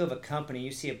CEO of a company,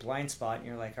 you see a blind spot and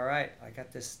you're like, all right, I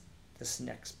got this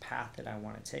next path that I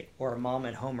want to take, or a mom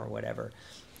at home or whatever.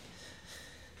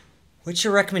 What's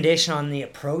your recommendation on the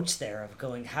approach there of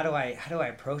going, how do I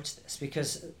approach this?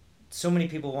 Because so many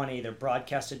people want to either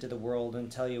broadcast it to the world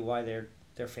and tell you why they're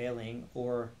failing,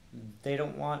 or they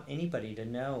don't want anybody to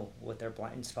know what their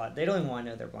blind spot. They don't even want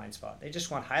to know their blind spot. They just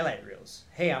want highlight reels.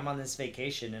 Hey, I'm on this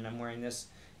vacation and I'm wearing this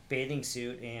bathing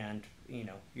suit and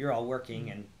you're all working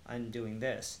and I'm doing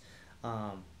this.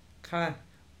 Kind of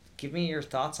give me your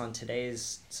thoughts on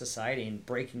today's society and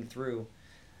breaking through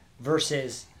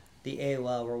versus the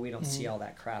AOL where we don't see all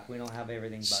that crap. We don't have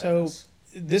everything but us.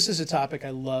 This is a topic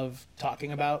I love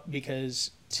talking about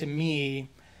because to me,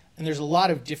 and there's a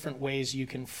lot of different ways you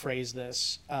can phrase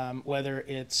this, whether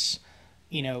it's,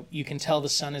 you can tell the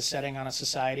sun is setting on a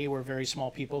society where very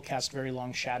small people cast very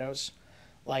long shadows.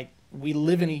 Like, we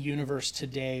live in a universe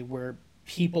today where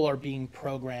people are being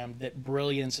programmed that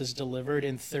brilliance is delivered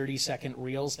in 30-second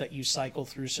reels that you cycle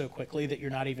through so quickly that you're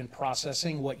not even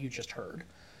processing what you just heard.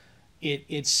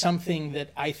 It's something that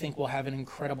I think will have an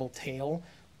incredible tail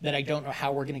that I don't know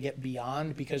how we're going to get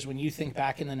beyond, because when you think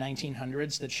back in the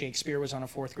 1900s that Shakespeare was on a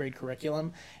fourth grade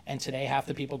curriculum and today half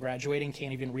the people graduating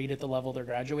can't even read at the level they're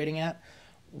graduating at,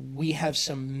 we have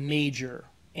some major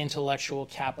intellectual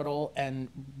capital and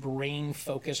brain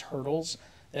focus hurdles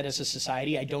that as a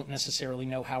society I don't necessarily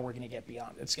know how we're going to get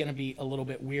beyond. It's going to be a little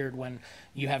bit weird when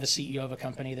you have a CEO of a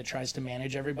company that tries to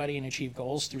manage everybody and achieve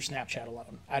goals through Snapchat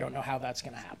alone. I don't know how that's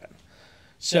going to happen.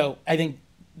 So I think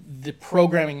the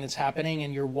programming that's happening,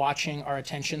 and you're watching our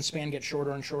attention span get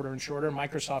shorter and shorter and shorter.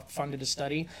 Microsoft funded a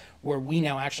study where we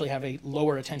now actually have a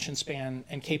lower attention span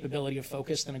and capability of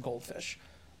focus than a goldfish.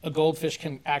 A goldfish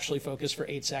can actually focus for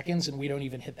 8 seconds, and we don't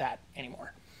even hit that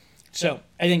anymore. So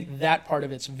I think that part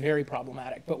of it's very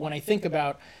problematic. But when I think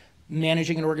about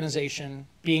managing an organization,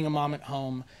 being a mom at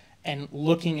home, and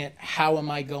looking at how am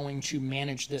I going to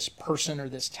manage this person or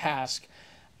this task,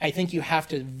 I think you have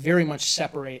to very much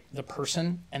separate the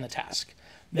person and the task.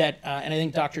 And I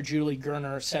think Dr. Julie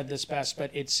Gerner said this best,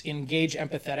 but it's engage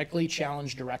empathetically,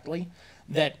 challenge directly.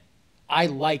 That I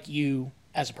like you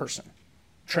as a person.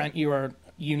 Trent, you are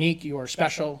unique, you are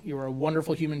special, you are a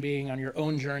wonderful human being on your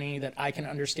own journey that I can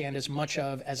understand as much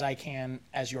of as I can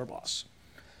as your boss.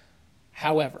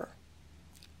 However,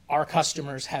 our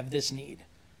customers have this need,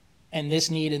 and this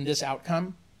need and this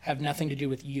outcome have nothing to do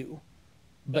with you,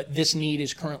 but this need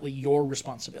is currently your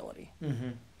responsibility. Mm-hmm.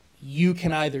 You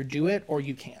can either do it or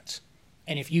you can't.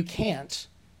 And if you can't,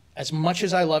 as much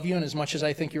as I love you and as much as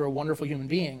I think you're a wonderful human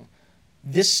being,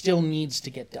 this still needs to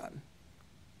get done.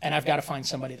 And I've got to find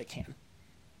somebody that can.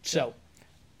 So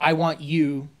I want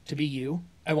you to be you.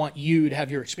 I want you to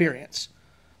have your experience.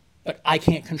 But I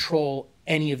can't control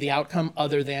any of the outcome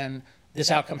other than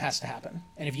this outcome has to happen.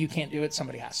 And if you can't do it,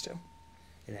 somebody has to.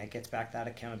 And that gets back to that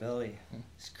accountability.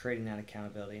 It's creating that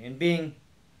accountability and being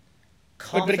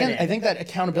confident. But again, I think that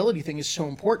accountability thing is so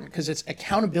important because it's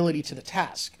accountability to the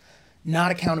task,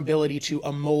 not accountability to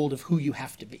a mold of who you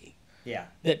have to be. Yeah.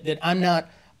 That I'm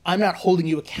not holding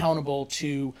you accountable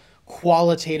to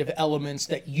qualitative elements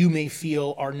that you may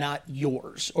feel are not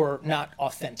yours or not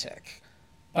authentic.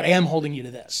 But I am holding you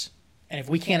to this. And if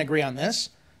we can't agree on this,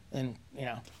 then,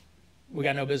 we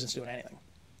got no business doing anything.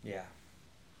 Yeah.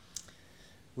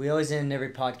 We always end every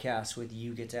podcast with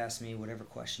you get to ask me whatever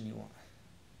question you want.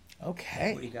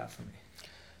 Okay. What do you got for me?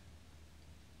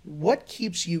 What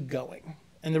keeps you going?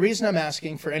 And the reason I'm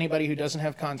asking for anybody who doesn't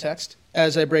have context,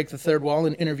 as I break the third wall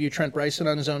and interview Trent Bryson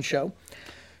on his own show,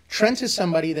 Trent is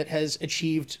somebody that has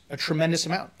achieved a tremendous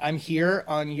amount. I'm here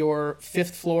on your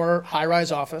 5th floor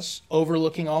high-rise office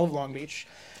overlooking all of Long Beach.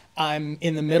 I'm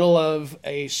in the middle of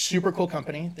a super cool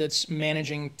company that's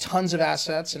managing tons of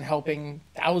assets and helping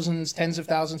thousands, tens of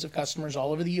thousands of customers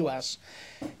all over the U.S.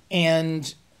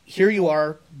 And here you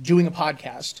are doing a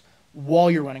podcast while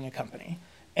you're running a company.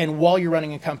 And while you're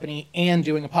running a company and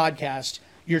doing a podcast,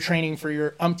 you're training for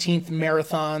your umpteenth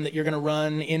marathon that you're going to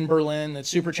run in Berlin that's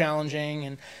super challenging.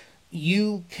 And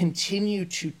you continue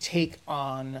to take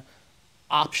on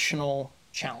optional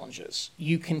challenges.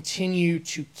 You continue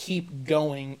to keep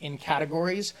going in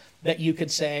categories that you could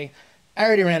say, I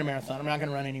already ran a marathon, I'm not going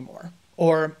to run anymore.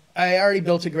 Or I already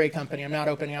built a great company, I'm not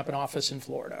opening up an office in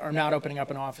Florida, or I'm not opening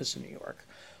up an office in New York.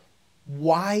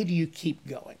 Why do you keep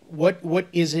going? What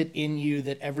is it in you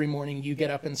that every morning you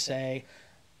get up and say,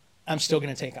 I'm still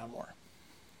going to take on more?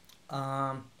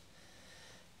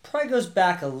 Probably goes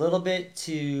back a little bit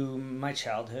to my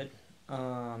childhood.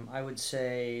 I would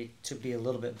say, to be a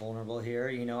little bit vulnerable here,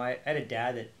 I had a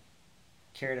dad that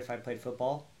cared if I played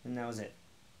football, and that was it.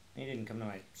 He didn't come to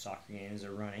my soccer games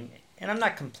or running. And I'm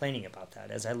not complaining about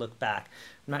that as I look back.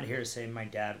 I'm not here to say my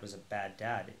dad was a bad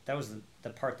dad. That was the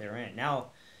part they were in. Now,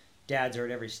 dads are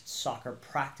at every soccer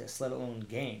practice, let alone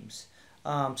games.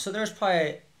 So there's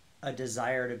probably a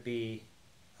desire to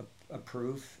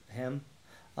approve him.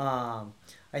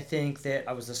 I think that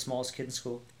I was the smallest kid in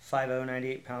school, 5'0",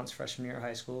 98 pounds freshman year of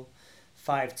high school,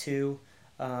 5'2",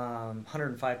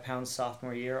 105 pounds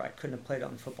sophomore year. I couldn't have played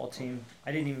on the football team.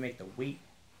 I didn't even make the weight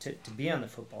to be on the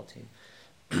football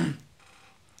team.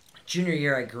 Junior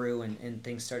year I grew and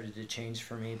things started to change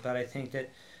for me, but I think that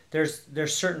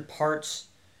there's certain parts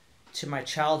to my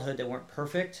childhood that weren't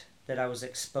perfect that I was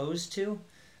exposed to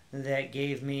that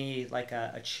gave me like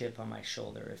a chip on my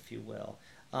shoulder, if you will.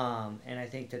 And I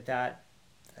think that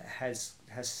has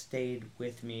stayed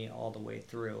with me all the way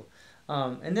through.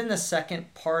 And then the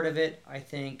second part of it, I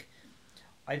think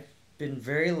I've been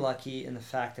very lucky in the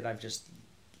fact that I've just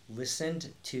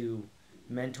listened to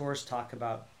mentors talk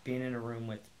about being in a room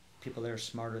with people that are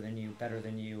smarter than you, better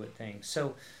than you at things.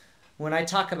 So when I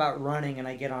talk about running and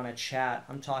I get on a chat,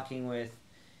 I'm talking with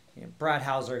Brad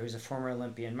Hauser, who's a former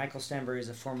Olympian, Michael Stenberg, who's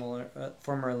a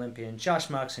former Olympian, Josh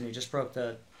Muxon, who just broke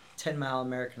the 10-mile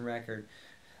American record,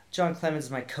 John Clemens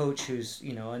is my coach, who's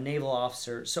a naval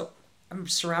officer. So I'm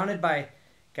surrounded by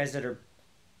guys that are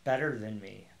better than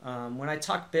me. When I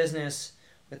talk business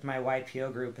with my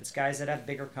YPO group, it's guys that have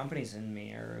bigger companies than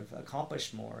me or have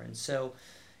accomplished more. And so,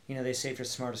 they say if you're the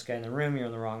smartest guy in the room, you're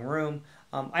in the wrong room.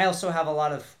 I also have a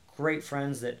lot of great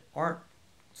friends that aren't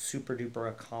super duper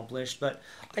accomplished, but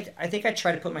I think I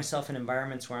try to put myself in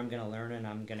environments where I'm going to learn and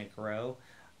I'm going to grow.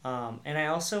 And I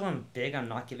also am big on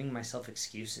not giving myself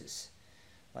excuses.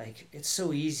 Like, it's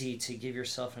so easy to give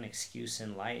yourself an excuse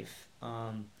in life.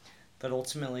 But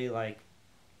ultimately, like,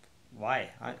 why?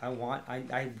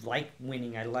 I like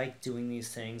winning. I like doing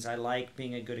these things. I like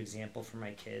being a good example for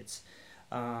my kids.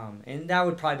 And that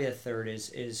would probably be the third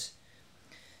is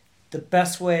the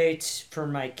best way for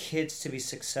my kids to be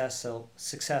successful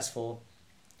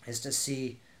is to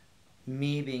see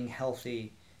me being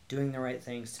healthy, doing the right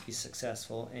things to be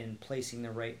successful, and placing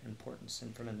the right importance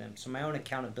in front of them. So my own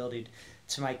accountability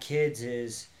to my kids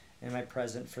is, am I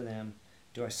present for them?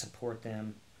 Do I support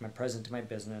them? Am I present to my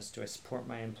business? Do I support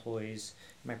my employees?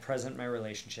 Am I present in my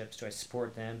relationships? Do I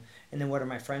support them? And then what are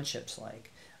my friendships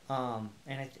like? I'm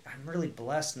really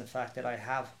blessed in the fact that I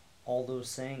have all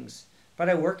those things, but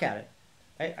I work at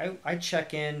it. I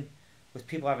check in with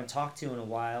people I haven't talked to in a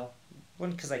while,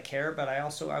 one, because I care, but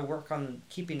I work on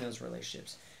keeping those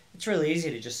relationships. It's really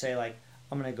easy to just say, like,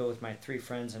 I'm going to go with my 3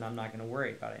 friends and I'm not going to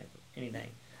worry about anything.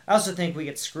 I also think we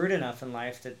get screwed enough in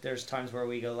life that there's times where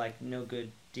we go, like, no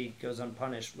good deed goes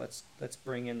unpunished. Let's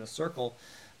bring in the circle.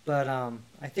 But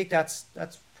I think that's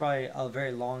probably a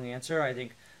very long answer. I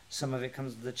think some of it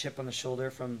comes with the chip on the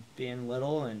shoulder from being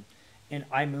little, and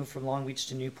I moved from Long Beach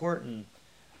to Newport, and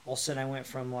all of a sudden I went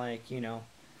from, like, an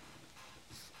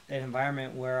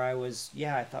environment where I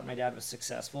thought my dad was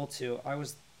successful to I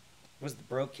was the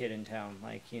broke kid in town,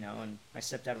 and my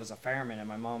stepdad was a fireman, and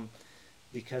my mom,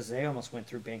 because they almost went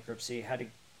through bankruptcy, had to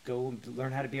go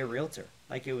learn how to be a realtor.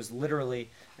 Like, it was literally,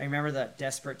 I remember that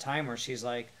desperate time where she's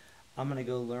like, I'm going to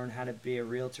go learn how to be a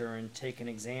realtor and take an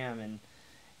exam,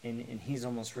 and he's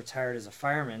almost retired as a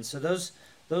fireman. So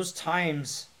those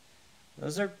times,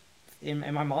 those are,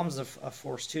 and my mom's a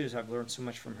force too, so I've learned so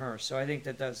much from her. So I think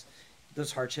that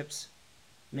those hardships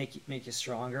make you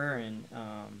stronger. And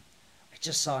I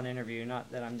just saw an interview,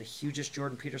 not that I'm the hugest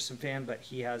Jordan Peterson fan, but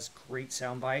he has great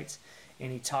sound bites,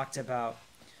 and he talked about,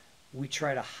 we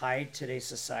try to hide today's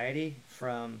society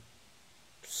from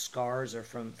scars or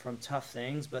from tough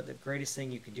things, but the greatest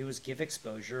thing you can do is give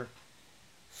exposure,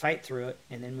 fight through it,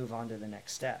 and then move on to the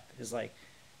next step. Is like,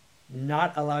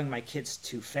 not allowing my kids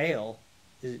to fail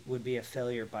would be a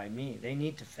failure by me. They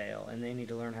need to fail, and they need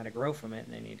to learn how to grow from it,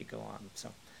 and they need to go on. So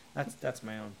that's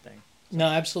my own thing. No,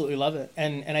 I absolutely love it.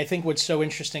 And I think what's so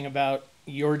interesting about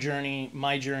your journey,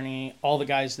 my journey, all the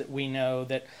guys that we know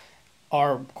that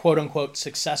are quote unquote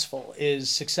successful, is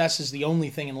success is the only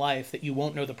thing in life that you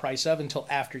won't know the price of until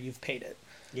after you've paid it.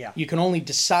 Yeah. You can only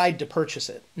decide to purchase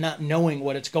it, not knowing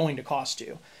what it's going to cost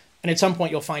you. And at some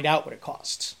point you'll find out what it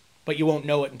costs, but you won't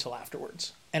know it until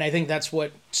afterwards. And I think that's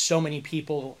what so many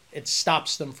people, it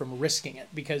stops them from risking it,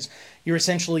 because you're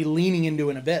essentially leaning into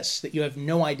an abyss that you have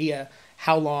no idea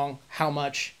how long, how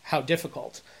much, how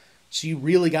difficult. So you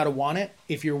really got to want it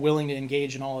if you're willing to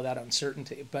engage in all of that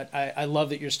uncertainty. But I love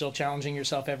that you're still challenging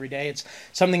yourself every day. It's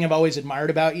something I've always admired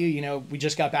about you. You know, we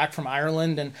just got back from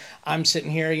Ireland, and I'm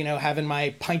sitting here, you know, having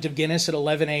my pint of Guinness at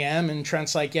 11 a.m. and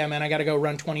Trent's like, yeah, man, I got to go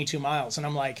run 22 miles. And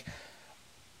I'm like,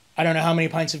 I don't know how many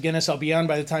pints of Guinness I'll be on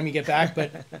by the time you get back, but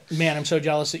man, I'm so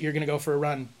jealous that you're going to go for a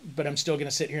run, but I'm still going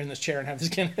to sit here in this chair and have this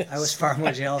Guinness. I was far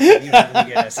more jealous of you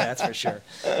having Guinness, that's for sure.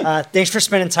 Thanks for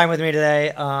spending time with me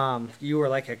today. You were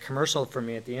like a commercial for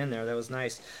me at the end there. That was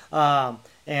nice.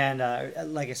 And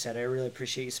like I said, I really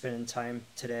appreciate you spending time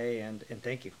today, and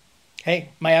thank you. Hey,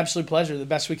 my absolute pleasure. The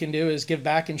best we can do is give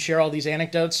back and share all these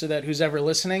anecdotes so that who's ever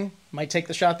listening might take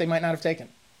the shot they might not have taken.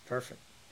 Perfect.